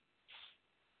vulnerable.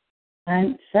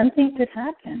 And something could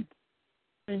happen.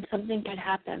 And something could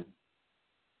happen.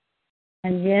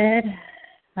 And yet,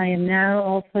 I am now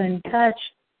also in touch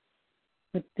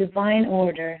with divine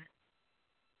order.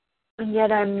 And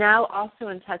yet I'm now also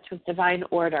in touch with divine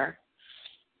order.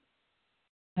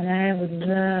 And I would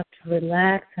love to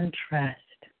relax and trust.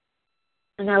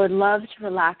 And I would love to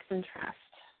relax and trust.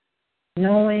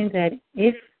 Knowing that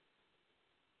if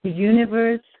the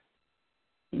universe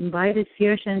invited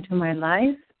Saoirse into my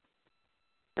life,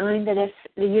 knowing that if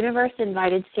the universe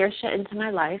invited Saoirse into my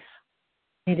life,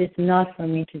 it is not for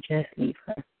me to just leave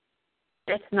her.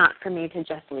 It's not for me to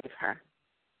just leave her.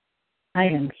 I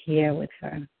am here with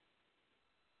her.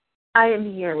 I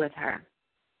am here with her.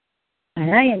 And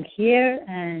I am here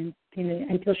and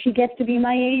until she gets to be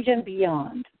my age and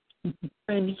beyond.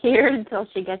 I'm here until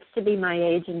she gets to be my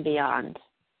age and beyond.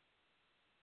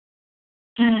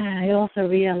 I also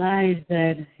realize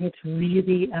that it's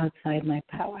really outside my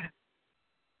power.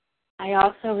 I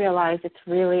also realize it's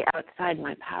really outside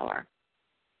my power.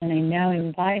 And I now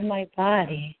invite my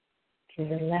body to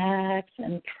relax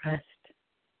and trust.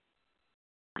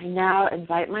 I now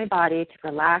invite my body to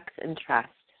relax and trust.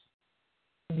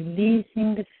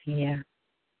 Releasing the fear.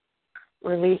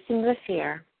 Releasing the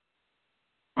fear.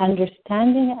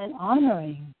 Understanding and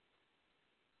honoring.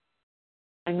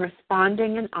 And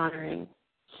responding and honoring.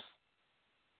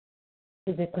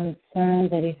 to the concern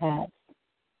that it has.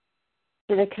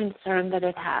 To the concern that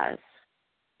it has.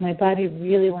 My body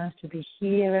really wants to be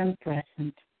here and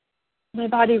present. My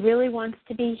body really wants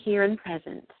to be here and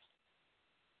present.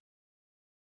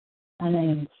 And I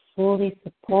am fully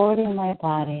supporting my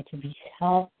body to be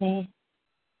healthy.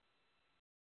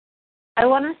 I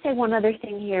want to say one other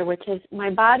thing here, which is my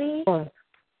body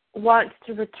wants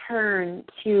to return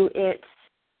to its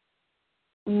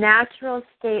natural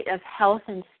state of health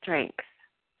and strength,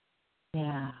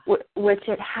 which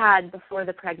it had before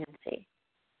the pregnancy.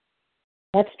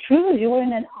 That's true. You were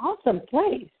in an awesome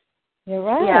place. You're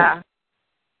right. Yeah.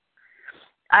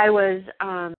 I was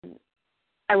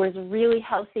really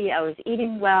healthy. I was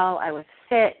eating well. I was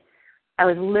fit. I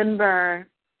was limber.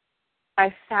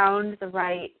 I found the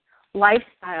right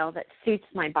lifestyle that suits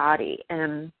my body.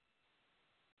 And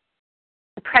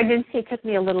the pregnancy took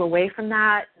me a little away from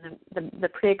that. The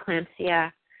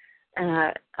preeclampsia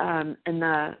and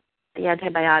the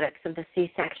antibiotics of the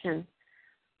C-section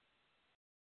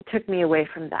took me away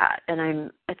from that.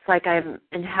 And it's like I'm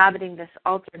inhabiting this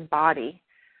altered body.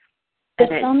 But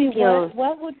tell me,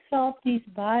 what would help this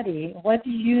body? What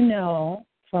do you know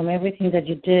from everything that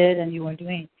you did and you were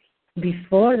doing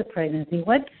before the pregnancy?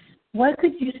 What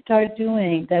could you start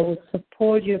doing that would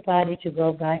support your body to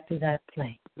go back to that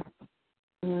place?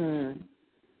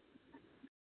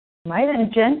 Right?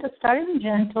 And starting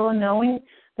gentle, knowing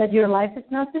that your life is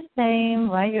not the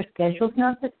same, right? Your schedule's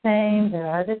not the same. There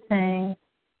are other things.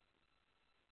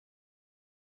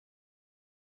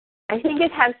 I think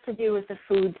it has to do with the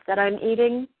foods that I'm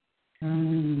eating.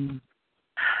 And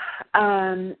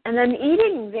I'm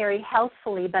eating very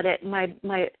healthfully, but it's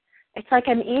like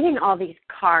I'm eating all these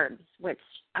carbs, which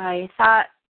I thought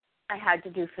I had to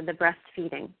do for the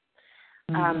breastfeeding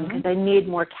because I need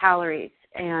more calories.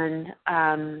 And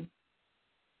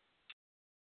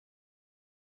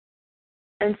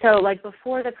so, like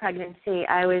before the pregnancy,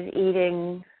 I was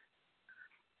eating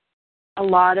a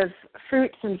lot of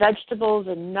fruits and vegetables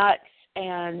and nuts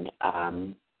and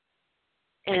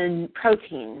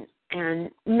protein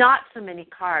and not so many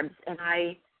carbs. And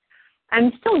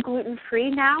I'm still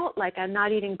gluten-free now. Like I'm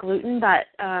not eating gluten, but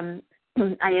I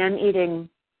am eating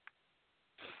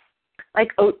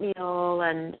like oatmeal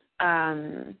and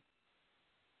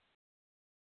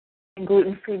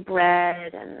gluten-free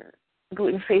bread and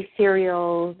gluten-free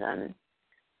cereals and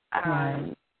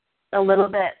a little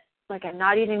bit. Like I'm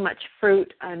not eating much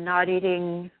fruit. I'm not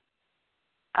eating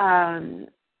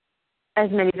as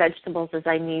many vegetables as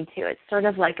I need to. It's sort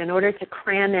of like in order to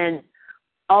cram in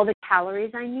all the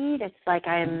calories I need, it's like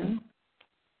I'm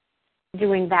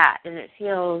doing that, and it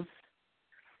feels.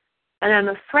 And I'm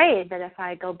afraid that if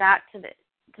I go back to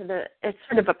the it's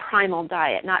sort of a primal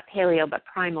diet, not paleo but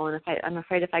primal. And I'm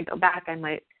afraid if I go back, I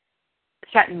might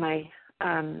threaten my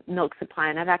milk supply.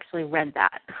 And I've actually read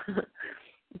that.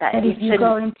 And if you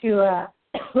go into a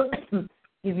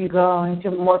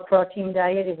more protein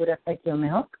diet, it would affect your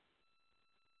milk,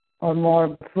 or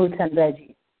more fruits and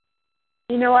veggies.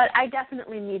 You know what? I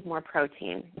definitely need more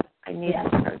protein. I need more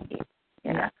protein.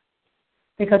 Yeah.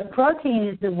 Because protein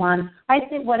is the one. I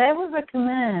think what I would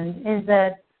recommend is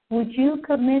that would you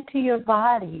commit to your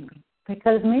body?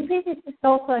 Because maybe this is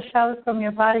also a shout from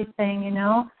your body saying,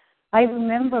 I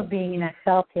remember being in a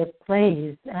healthier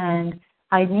place and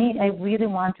I really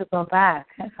want to go back.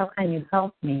 How can you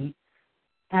help me?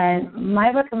 And my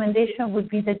recommendation would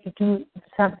be that you do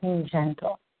something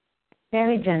gentle,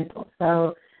 very gentle.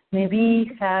 So maybe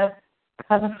have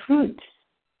a fruit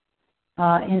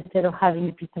instead of having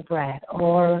a piece of bread,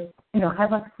 or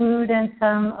have a fruit and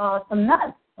some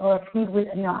nuts, or a fruit with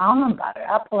almond butter.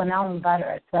 Apple and almond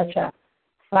butter is such a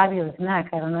fabulous snack.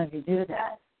 I don't know if you do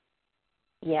that.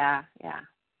 Yeah.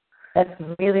 That's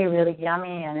really, really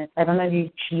yummy, and I don't know if you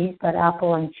eat cheese, but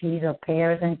apple and cheese or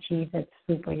pears and cheese, it's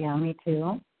super yummy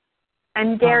too.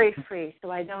 I'm dairy free,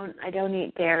 so I don't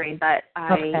eat dairy, but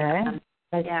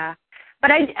yeah.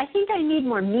 But I think I need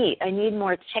more meat. I need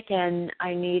more chicken.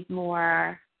 I need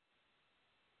more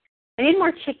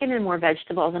chicken and more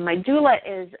vegetables. And my doula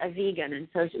is a vegan, and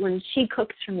so when she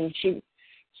cooks for me, she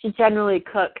generally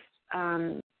cooks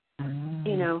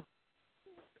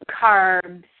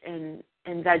carbs and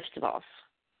vegetables.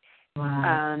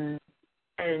 Wow.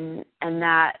 And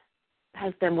that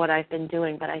has been what I've been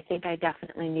doing, but I think I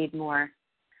definitely need more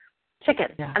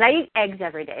chicken. Yeah. And I eat eggs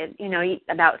every day. I eat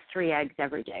about 3 eggs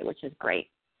every day, which is great.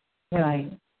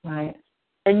 Right.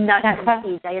 And nuts and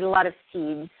seeds. I eat a lot of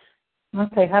seeds.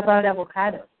 Okay, how about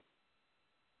avocados?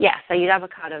 Yes, I eat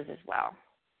avocados as well.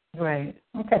 Right.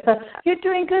 Okay, so you're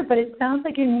doing good, but it sounds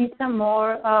like you need some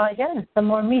more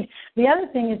meat. The other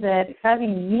thing is that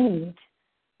having meat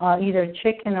either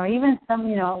chicken or even some,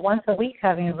 once a week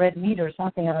having red meat or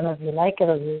something. I don't know if you like it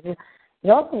or you. It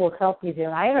also will help with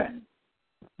your iron.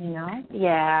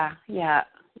 Yeah.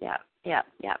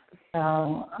 So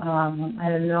I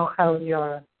don't know how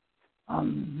your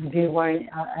if you were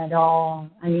at all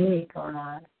anemic or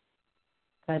not.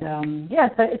 But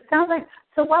so it sounds like.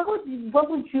 So what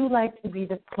would you like to be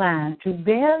the plan to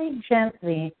very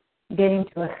gently get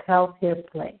into a healthier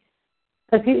place?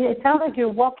 Because it sounds like you're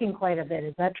walking quite a bit.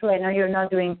 Is that true? I know you're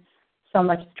not doing so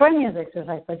much strenuous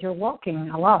exercise, but you're walking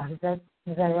a lot. Is that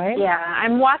right? Yeah,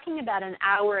 I'm walking about an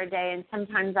hour a day, and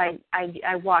sometimes I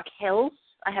walk hills.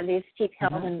 I have these steep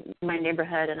hills in my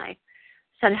neighborhood, and I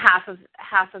spend half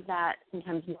of that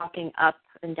sometimes walking up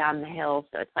and down the hill.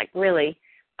 So it's like really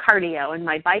cardio. And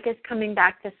my bike is coming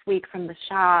back this week from the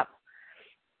shop,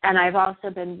 and I've also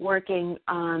been working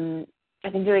on.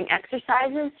 I've been doing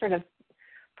exercises, sort of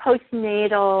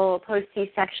postnatal,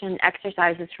 post-C-section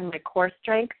exercises for my core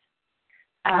strength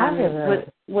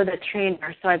with a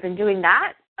trainer. So I've been doing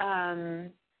that. I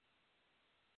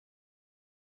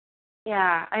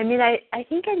mean, I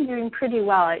think I'm doing pretty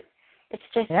well. It's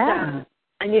just I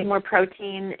need more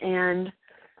protein, and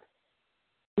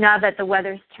now that the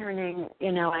weather's turning,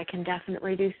 I can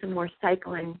definitely do some more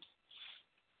cycling.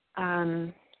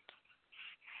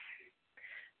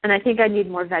 And I think I need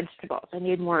more vegetables. I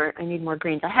need more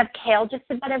greens. I have kale just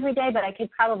about every day, but I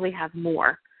could probably have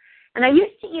more. And I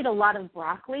used to eat a lot of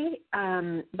broccoli,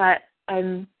 but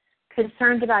I'm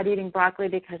concerned about eating broccoli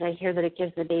because I hear that it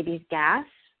gives the babies gas.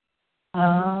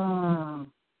 Oh.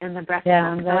 And the breast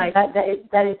milk. Yeah,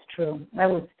 that is true. I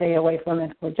would stay away from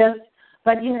it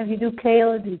but if you do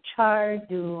kale, do chard,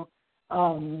 do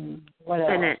what else?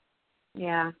 Spinach.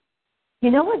 Yeah. You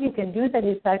know what you can do that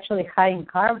is actually high in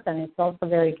carbs and it's also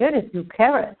very good is do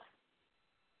carrots.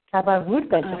 How about root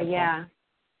vegetables? Oh, yeah.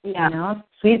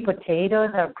 Sweet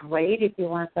potatoes are great if you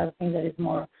want something that is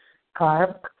more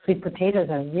carb. Sweet potatoes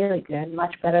are really good,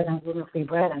 much better than gluten-free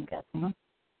bread, I'm guessing.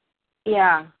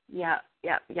 Yeah.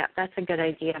 That's a good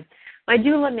idea. My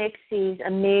doula makes these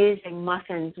amazing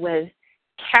muffins with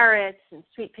carrots and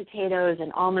sweet potatoes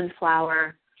and almond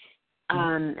flour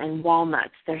and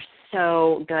walnuts. They're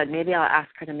so good. Maybe I'll ask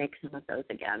her to make some of those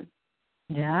again.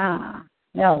 Yeah.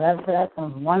 No, that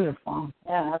sounds wonderful.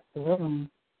 Yeah, absolutely.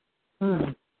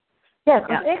 Yeah,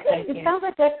 it sounds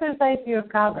like exercise you're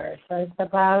covered. So it's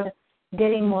about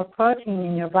getting more protein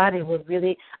in your body would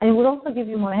really, and it would also give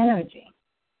you more energy.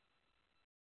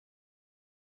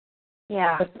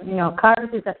 Yeah. But,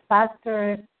 carbs is a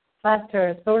faster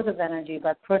source of energy,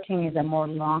 but protein is a more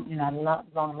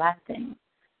long lasting.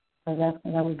 So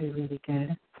that would be really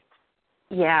good.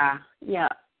 Yeah.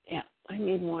 I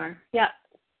need more. Yeah.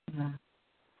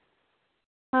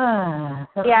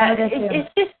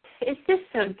 It's just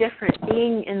so different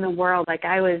being in the world. Like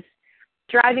I was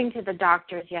driving to the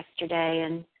doctor's yesterday,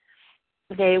 and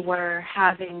they were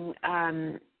having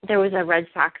there was a Red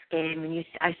Sox game, and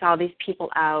I saw these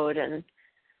people out, and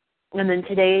then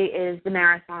today is the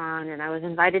marathon, and I was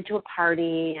invited to a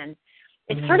party, and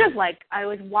it's sort of like I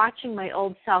was watching my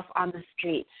old self on the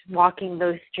streets, walking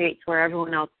those streets where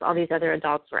everyone else, all these other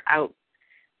adults were out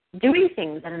doing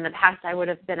things that in the past I would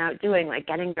have been out doing, like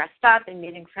getting dressed up and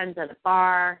meeting friends at a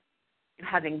bar,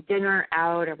 having dinner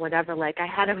out or whatever. Like I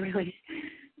had a really,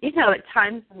 at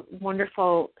times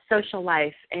wonderful social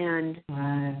life. And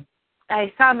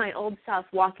I saw my old self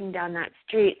walking down that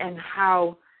street and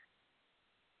how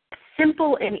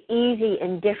simple and easy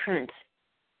and different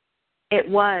it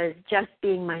was just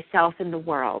being myself in the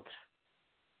world.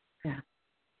 Yeah.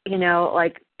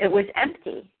 Like it was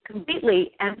empty,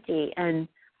 completely empty.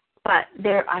 But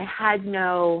there I had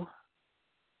no,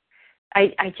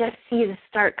 I just see the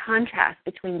stark contrast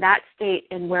between that state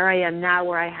and where I am now,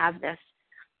 where I have this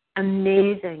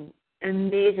amazing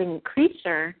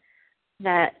creature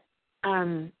that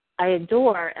I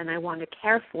adore and I want to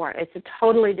care for. It's a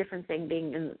totally different thing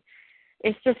being in.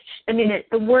 It's just,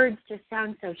 the words just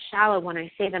sound so shallow when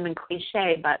I say them in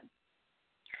cliche, but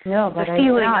the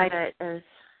feeling of it is.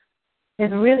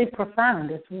 It's really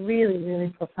profound. It's really, really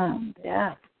profound.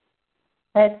 Yeah.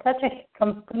 It's such a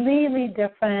completely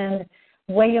different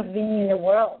way of being in the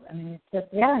world. It's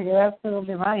just, you're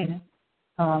absolutely right.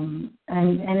 And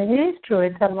it is true.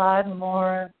 It's a lot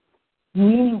more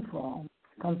meaningful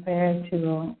compared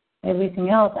to everything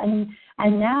else. And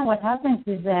now what happens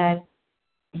is that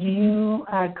you're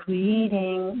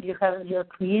creating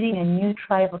a new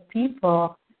tribe of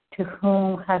people to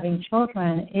whom having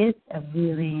children is a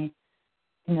really,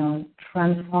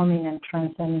 transforming and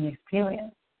transcending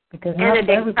experience. And a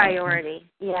big priority.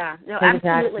 Yeah. No, exactly.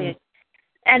 Absolutely.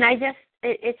 And I just,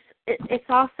 it's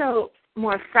also,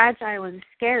 more fragile and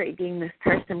scary being this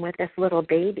person with this little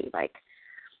baby, like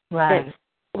Right. that's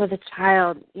with a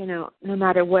child, you know, no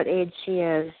matter what age she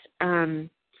is.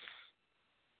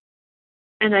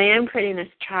 And I am creating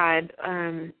this tribe,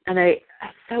 and it's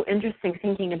so interesting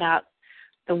thinking about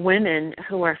the women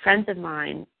who are friends of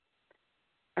mine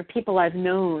or people I've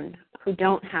known who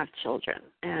don't have children,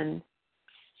 and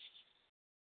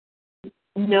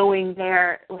knowing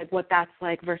their, like, what that's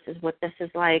like versus what this is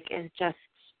like is just,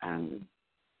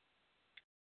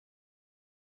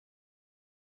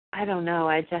 I don't know.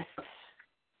 I just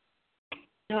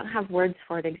don't have words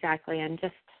for it exactly. I'm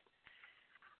just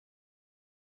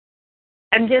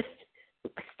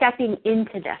stepping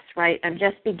into this, right? I'm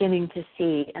just beginning to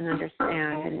see and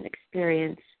understand and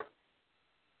experience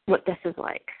what this is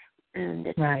like. And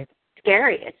it's Right.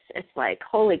 scary. It's like,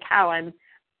 holy cow, I'm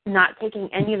not taking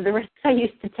any of the risks I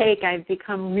used to take. I've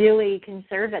become really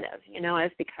conservative, you know,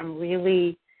 I've become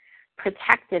really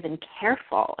protective and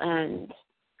careful. And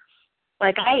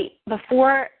like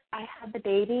before I had the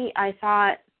baby, I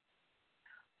thought,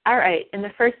 all right, in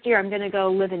the first year I'm going to go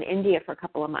live in India for a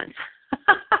couple of months.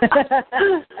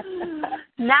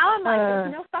 Now I'm like,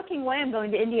 there's no fucking way I'm going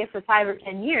to India for 5 or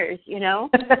 10 years, you know?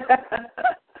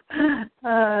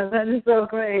 That is so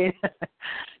great.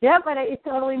 Yeah, but it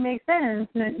totally makes sense.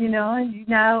 You know, and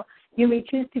now you may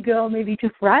choose to go maybe to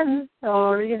France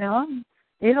or, you know,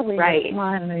 Italy. Right. Come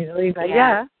on, Italy. But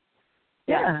Yeah.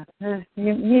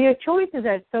 Your choices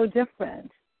are so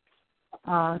different.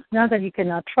 Not that you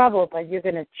cannot travel, but you're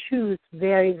going to choose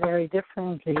very, very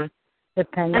differently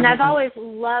depending. And I've always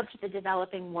loved the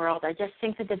developing world. I just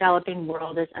think the developing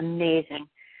world is amazing.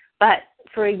 But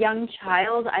for a young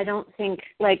child, I don't think,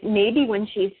 like, maybe when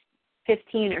she's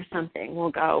 15 or something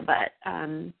we'll go, but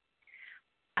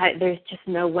there's just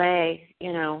no way,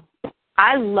 you know.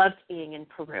 I loved being in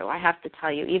Peru, I have to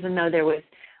tell you, even though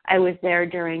I was there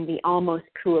during the almost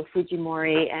coup of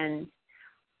Fujimori and,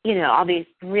 you know, all these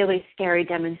really scary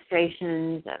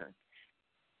demonstrations and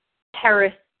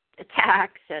terrorist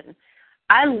attacks, and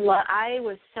I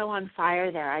was so on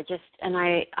fire there. I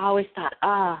always thought,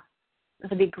 it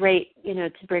would be great, you know,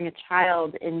 to bring a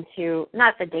child into,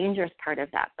 not the dangerous part of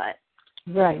that, but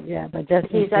right, yeah, but just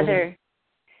these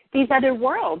other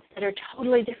worlds that are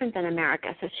totally different than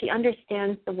America. So she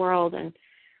understands the world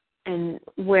and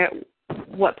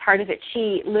what part of it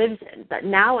she lives in. But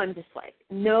now I'm just like,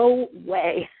 no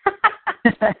way.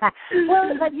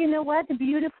 Well, but you know what? The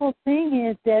beautiful thing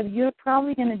is that you're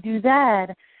probably going to do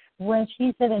that when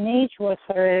she's at an age where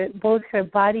both her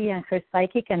body and her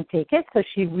psyche can take it, so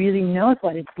she really knows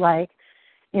what it's like.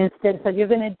 So you're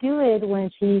going to do it when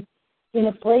she's in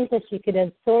a place that she could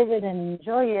absorb it and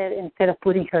enjoy it instead of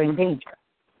putting her in danger.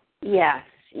 Yes,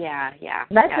 yeah.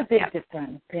 That's a big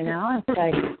difference, you know?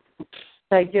 It's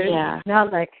like you're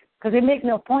not like, because it makes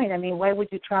no point. I mean, why would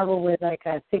you travel with like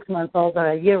a 6-month-old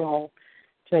or a year-old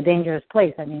to a dangerous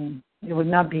place? I mean, it would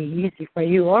not be easy for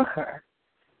you or her.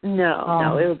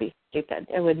 No, it would be stupid.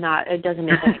 It would not. It doesn't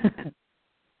make any sense.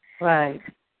 Right.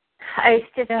 It's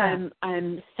just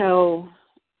I'm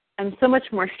so much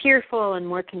more fearful and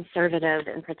more conservative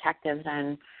and protective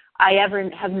than I ever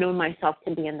have known myself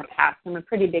to be in the past. I'm a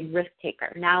pretty big risk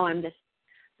taker. Now I'm just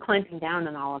clamping down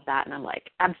on all of that, and I'm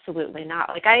like, absolutely not.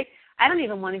 Like I don't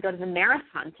even want to go to the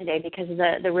marathon today because of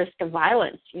the risk of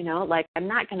violence. You know, like I'm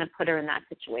not going to put her in that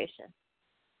situation.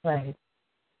 Right.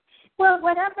 Well,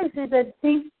 what happens is that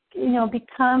things, you know,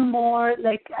 become more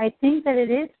like, I think that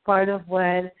it is part of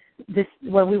what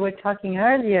we were talking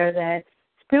earlier, that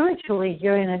spiritually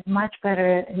you're in a much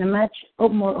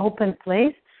more open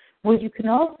place where you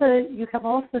have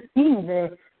also seen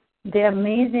the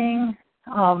amazingness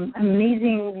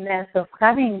of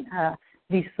having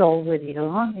this soul with you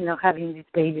know, having this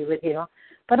baby with you,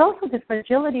 but also the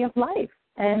fragility of life.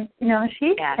 And, you know,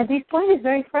 she at this point is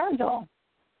very fragile.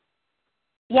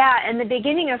 Yeah, in the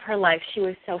beginning of her life, she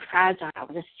was so fragile.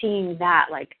 Just seeing that,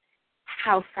 like,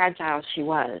 how fragile she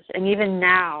was. And even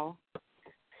now,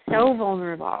 so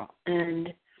vulnerable.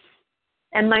 And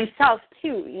myself,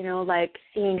 too, you know, like,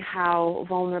 seeing how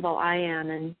vulnerable I am.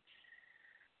 And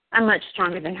I'm much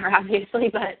stronger than her, obviously.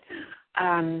 But,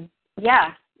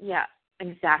 yeah,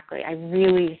 exactly. I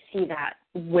really see that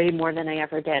way more than I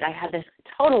ever did. I had this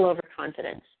total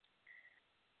overconfidence.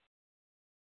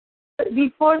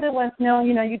 Before there was no,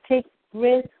 you know, you take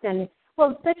risks, and,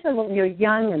 well, especially when you're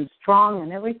young and strong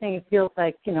and everything, it feels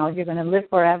like, you know, you're going to live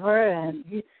forever, and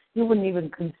you wouldn't even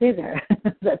consider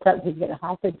that something's going to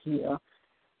happen to you.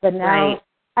 But now,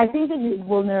 I think that your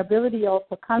vulnerability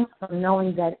also comes from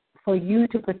knowing that for you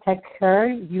to protect her,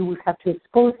 you would have to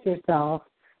expose yourself.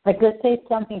 Like, let's say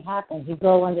something happens, you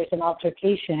go and there's an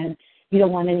altercation, you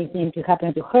don't want anything to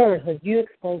happen to her, so you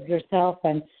expose yourself,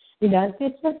 and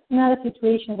it's just not a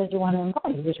situation that you want to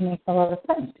avoid, which makes a lot of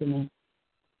sense to me.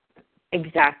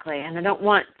 Exactly, and I don't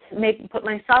want to put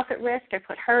myself at risk or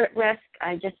put her at risk.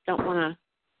 I just don't want to.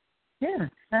 Yeah,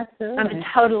 absolutely. I'm a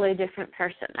totally different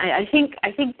person. I think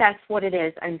that's what it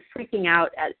is. I'm freaking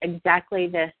out at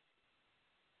exactly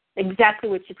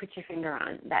what you put your finger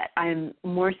on. That I'm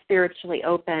more spiritually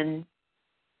open.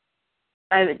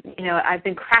 I've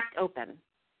been cracked open.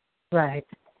 Right.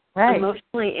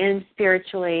 Emotionally and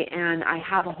spiritually, and I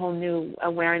have a whole new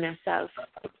awareness of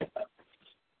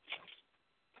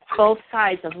both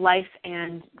sides of life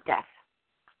and death.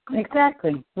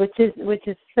 Exactly, which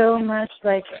is so much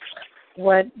like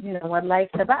what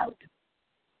life's about.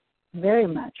 Very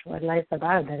much what life's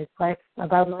about. That it's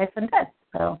about life and death.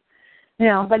 So,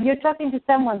 but you're talking to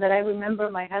someone that I remember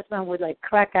my husband would like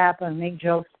crack up and make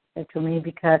jokes to me,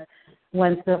 because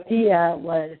when Sophia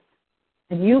was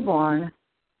a newborn,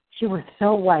 she was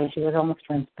so white, she was almost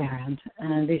transparent.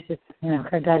 And this is,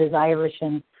 her dad is Irish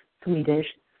and Swedish.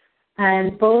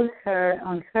 And both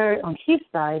on his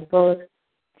side, both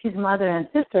his mother and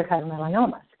sister had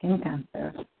melanoma, skin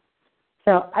cancer.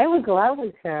 So I would go out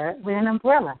with her with an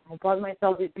umbrella. I bought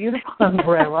myself this beautiful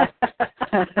umbrella.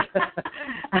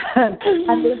 and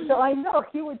so I know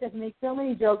he would just make so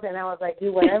many jokes, and I was like,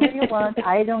 do whatever you want.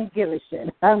 I don't give a shit.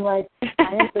 I'm like,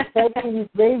 I am protecting this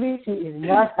baby. She is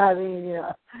not having,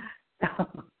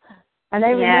 And I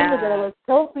remember that I was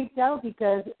so freaked out,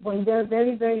 because when they're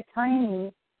very, very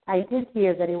tiny, I did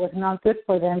hear that it was not good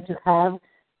for them to have,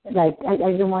 like, I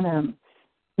didn't want to,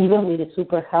 even with the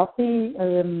super healthy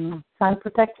sun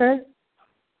protectors,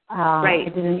 I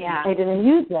didn't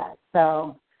use that.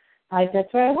 So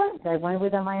that's where I went. I went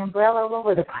with my umbrella all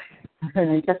over the place.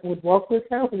 And I just would walk with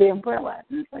her with the umbrella.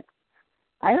 And it's like,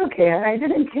 I don't care. I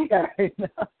didn't care.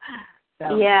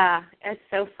 So. Yeah, it's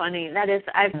so funny. That is,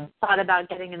 I've thought about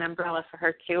getting an umbrella for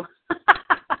her, too.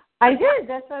 I did.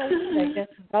 That's what I did. I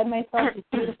just got myself this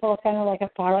beautiful, kind of like a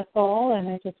parasol, and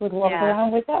I just would walk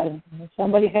around with that. If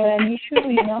somebody had an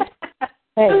issue,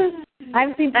 Hey,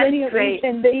 I've seen plenty of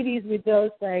Asian ladies with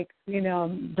those, masks,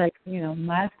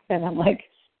 and I'm like,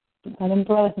 an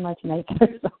umbrella is much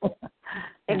nicer. So.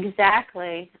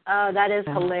 Exactly. Oh, that is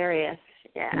hilarious.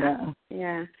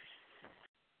 Yeah.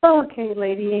 Okay,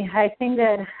 lady. I think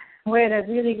that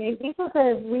this was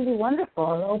a really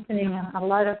wonderful opening, a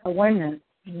lot of awareness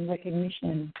and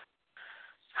recognition.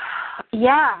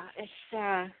 Yeah, it's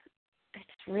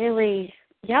really,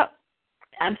 yep,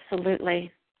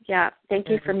 absolutely. Yeah, thank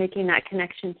you for making that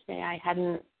connection today. I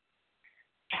hadn't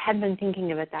been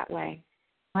thinking of it that way.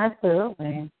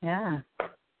 Absolutely, yeah.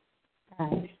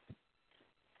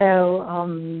 So,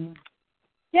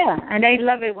 and I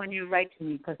love it when you write to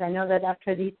me, because I know that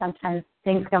after these sometimes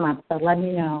things come up, so let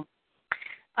me know.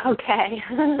 Okay.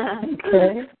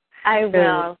 Okay. I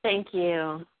will. Thank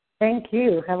you. Thank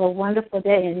you. Have a wonderful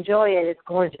day. Enjoy it. It's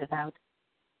gorgeous out.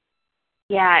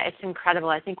 Yeah, it's incredible.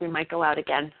 I think we might go out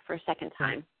again for a second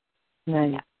time.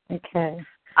 Nice. Yeah. Okay.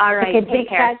 All right. Okay, take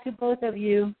care. Big to both of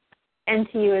you. And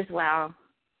to you as well.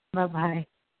 Bye-bye.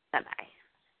 Bye-bye.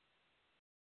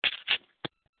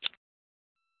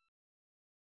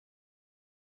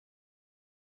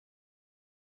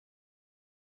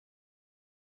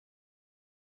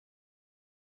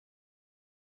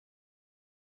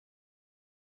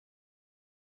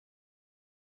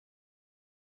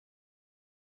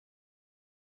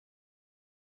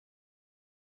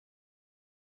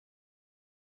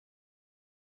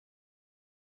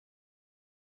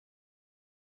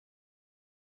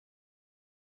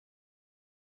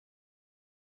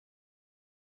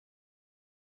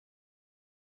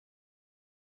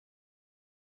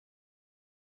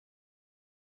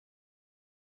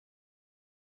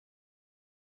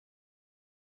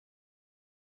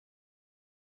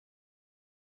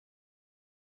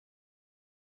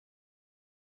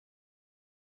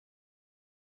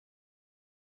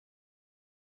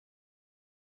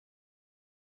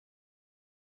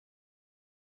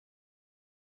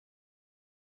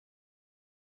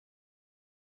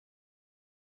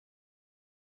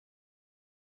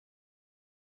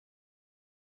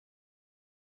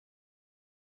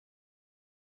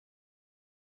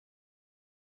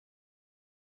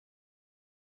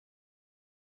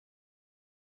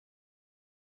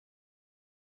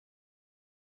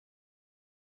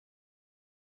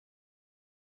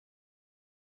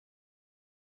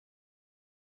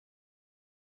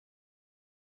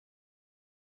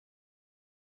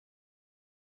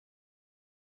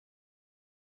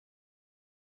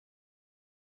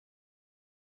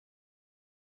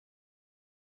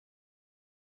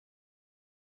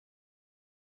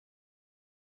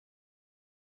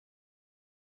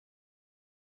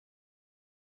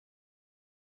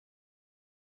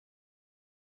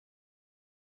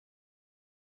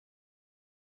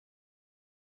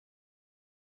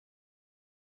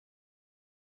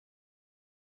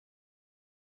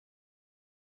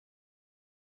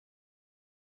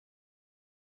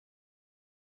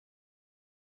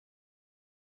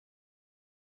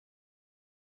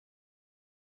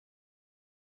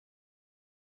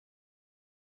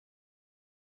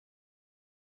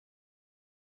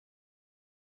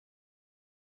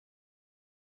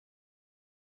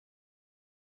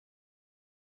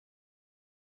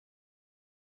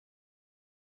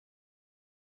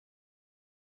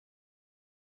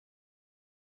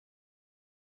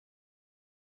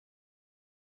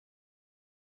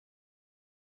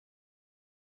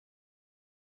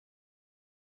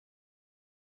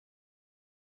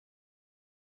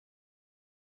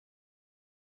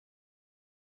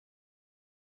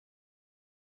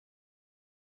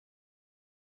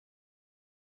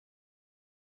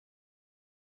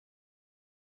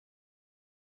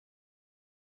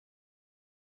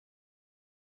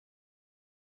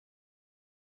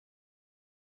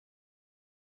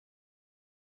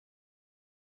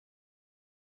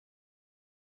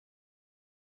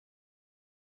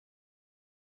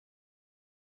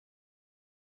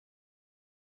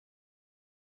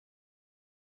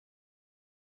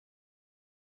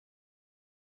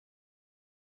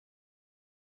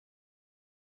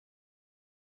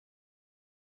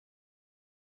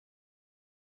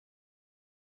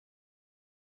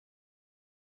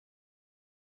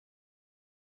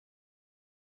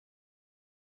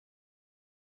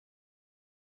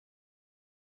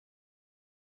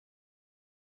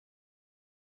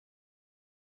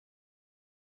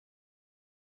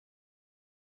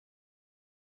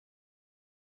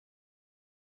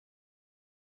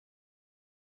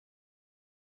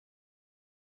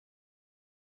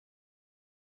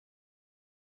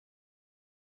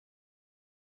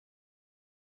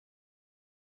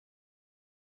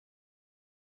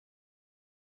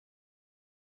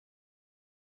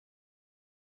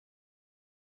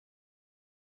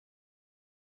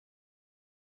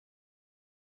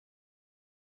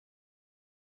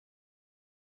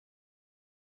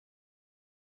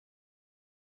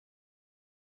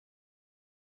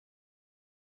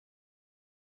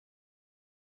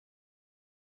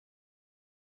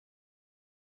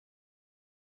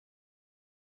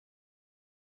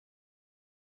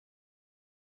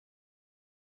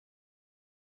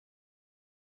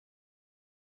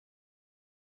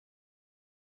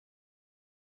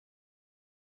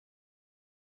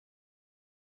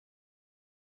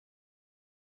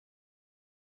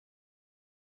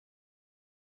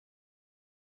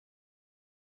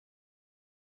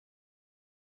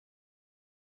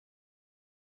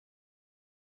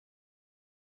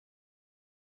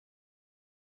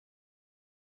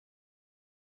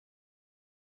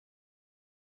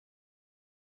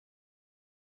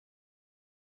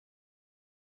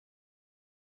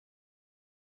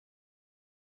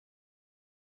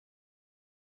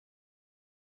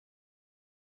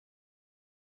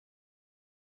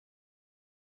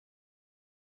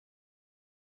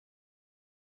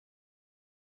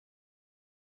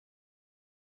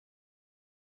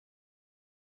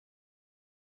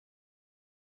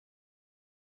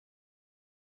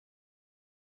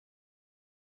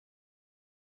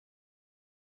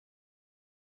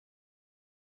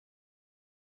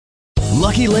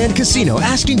 Lucky Land Casino,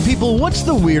 asking people, what's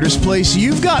the weirdest place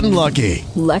you've gotten lucky?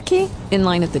 Lucky? In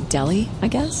line at the deli, I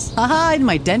guess? Aha, in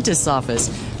my dentist's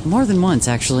office. More than once,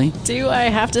 actually. Do I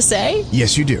have to say?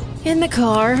 Yes, you do. In the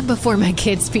car before my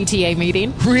kids' PTA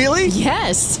meeting. Really?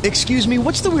 Yes. Excuse me,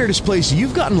 what's the weirdest place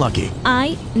you've gotten lucky?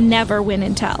 I never win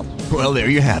and tell. Well, there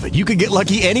you have it. You can get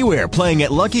lucky anywhere, playing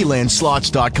at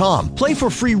LuckyLandSlots.com. Play for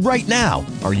free right now.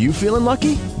 Are you feeling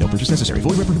lucky? No purchase necessary.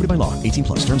 Void where prohibited by law. 18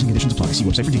 plus. Terms and conditions apply. See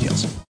website for details.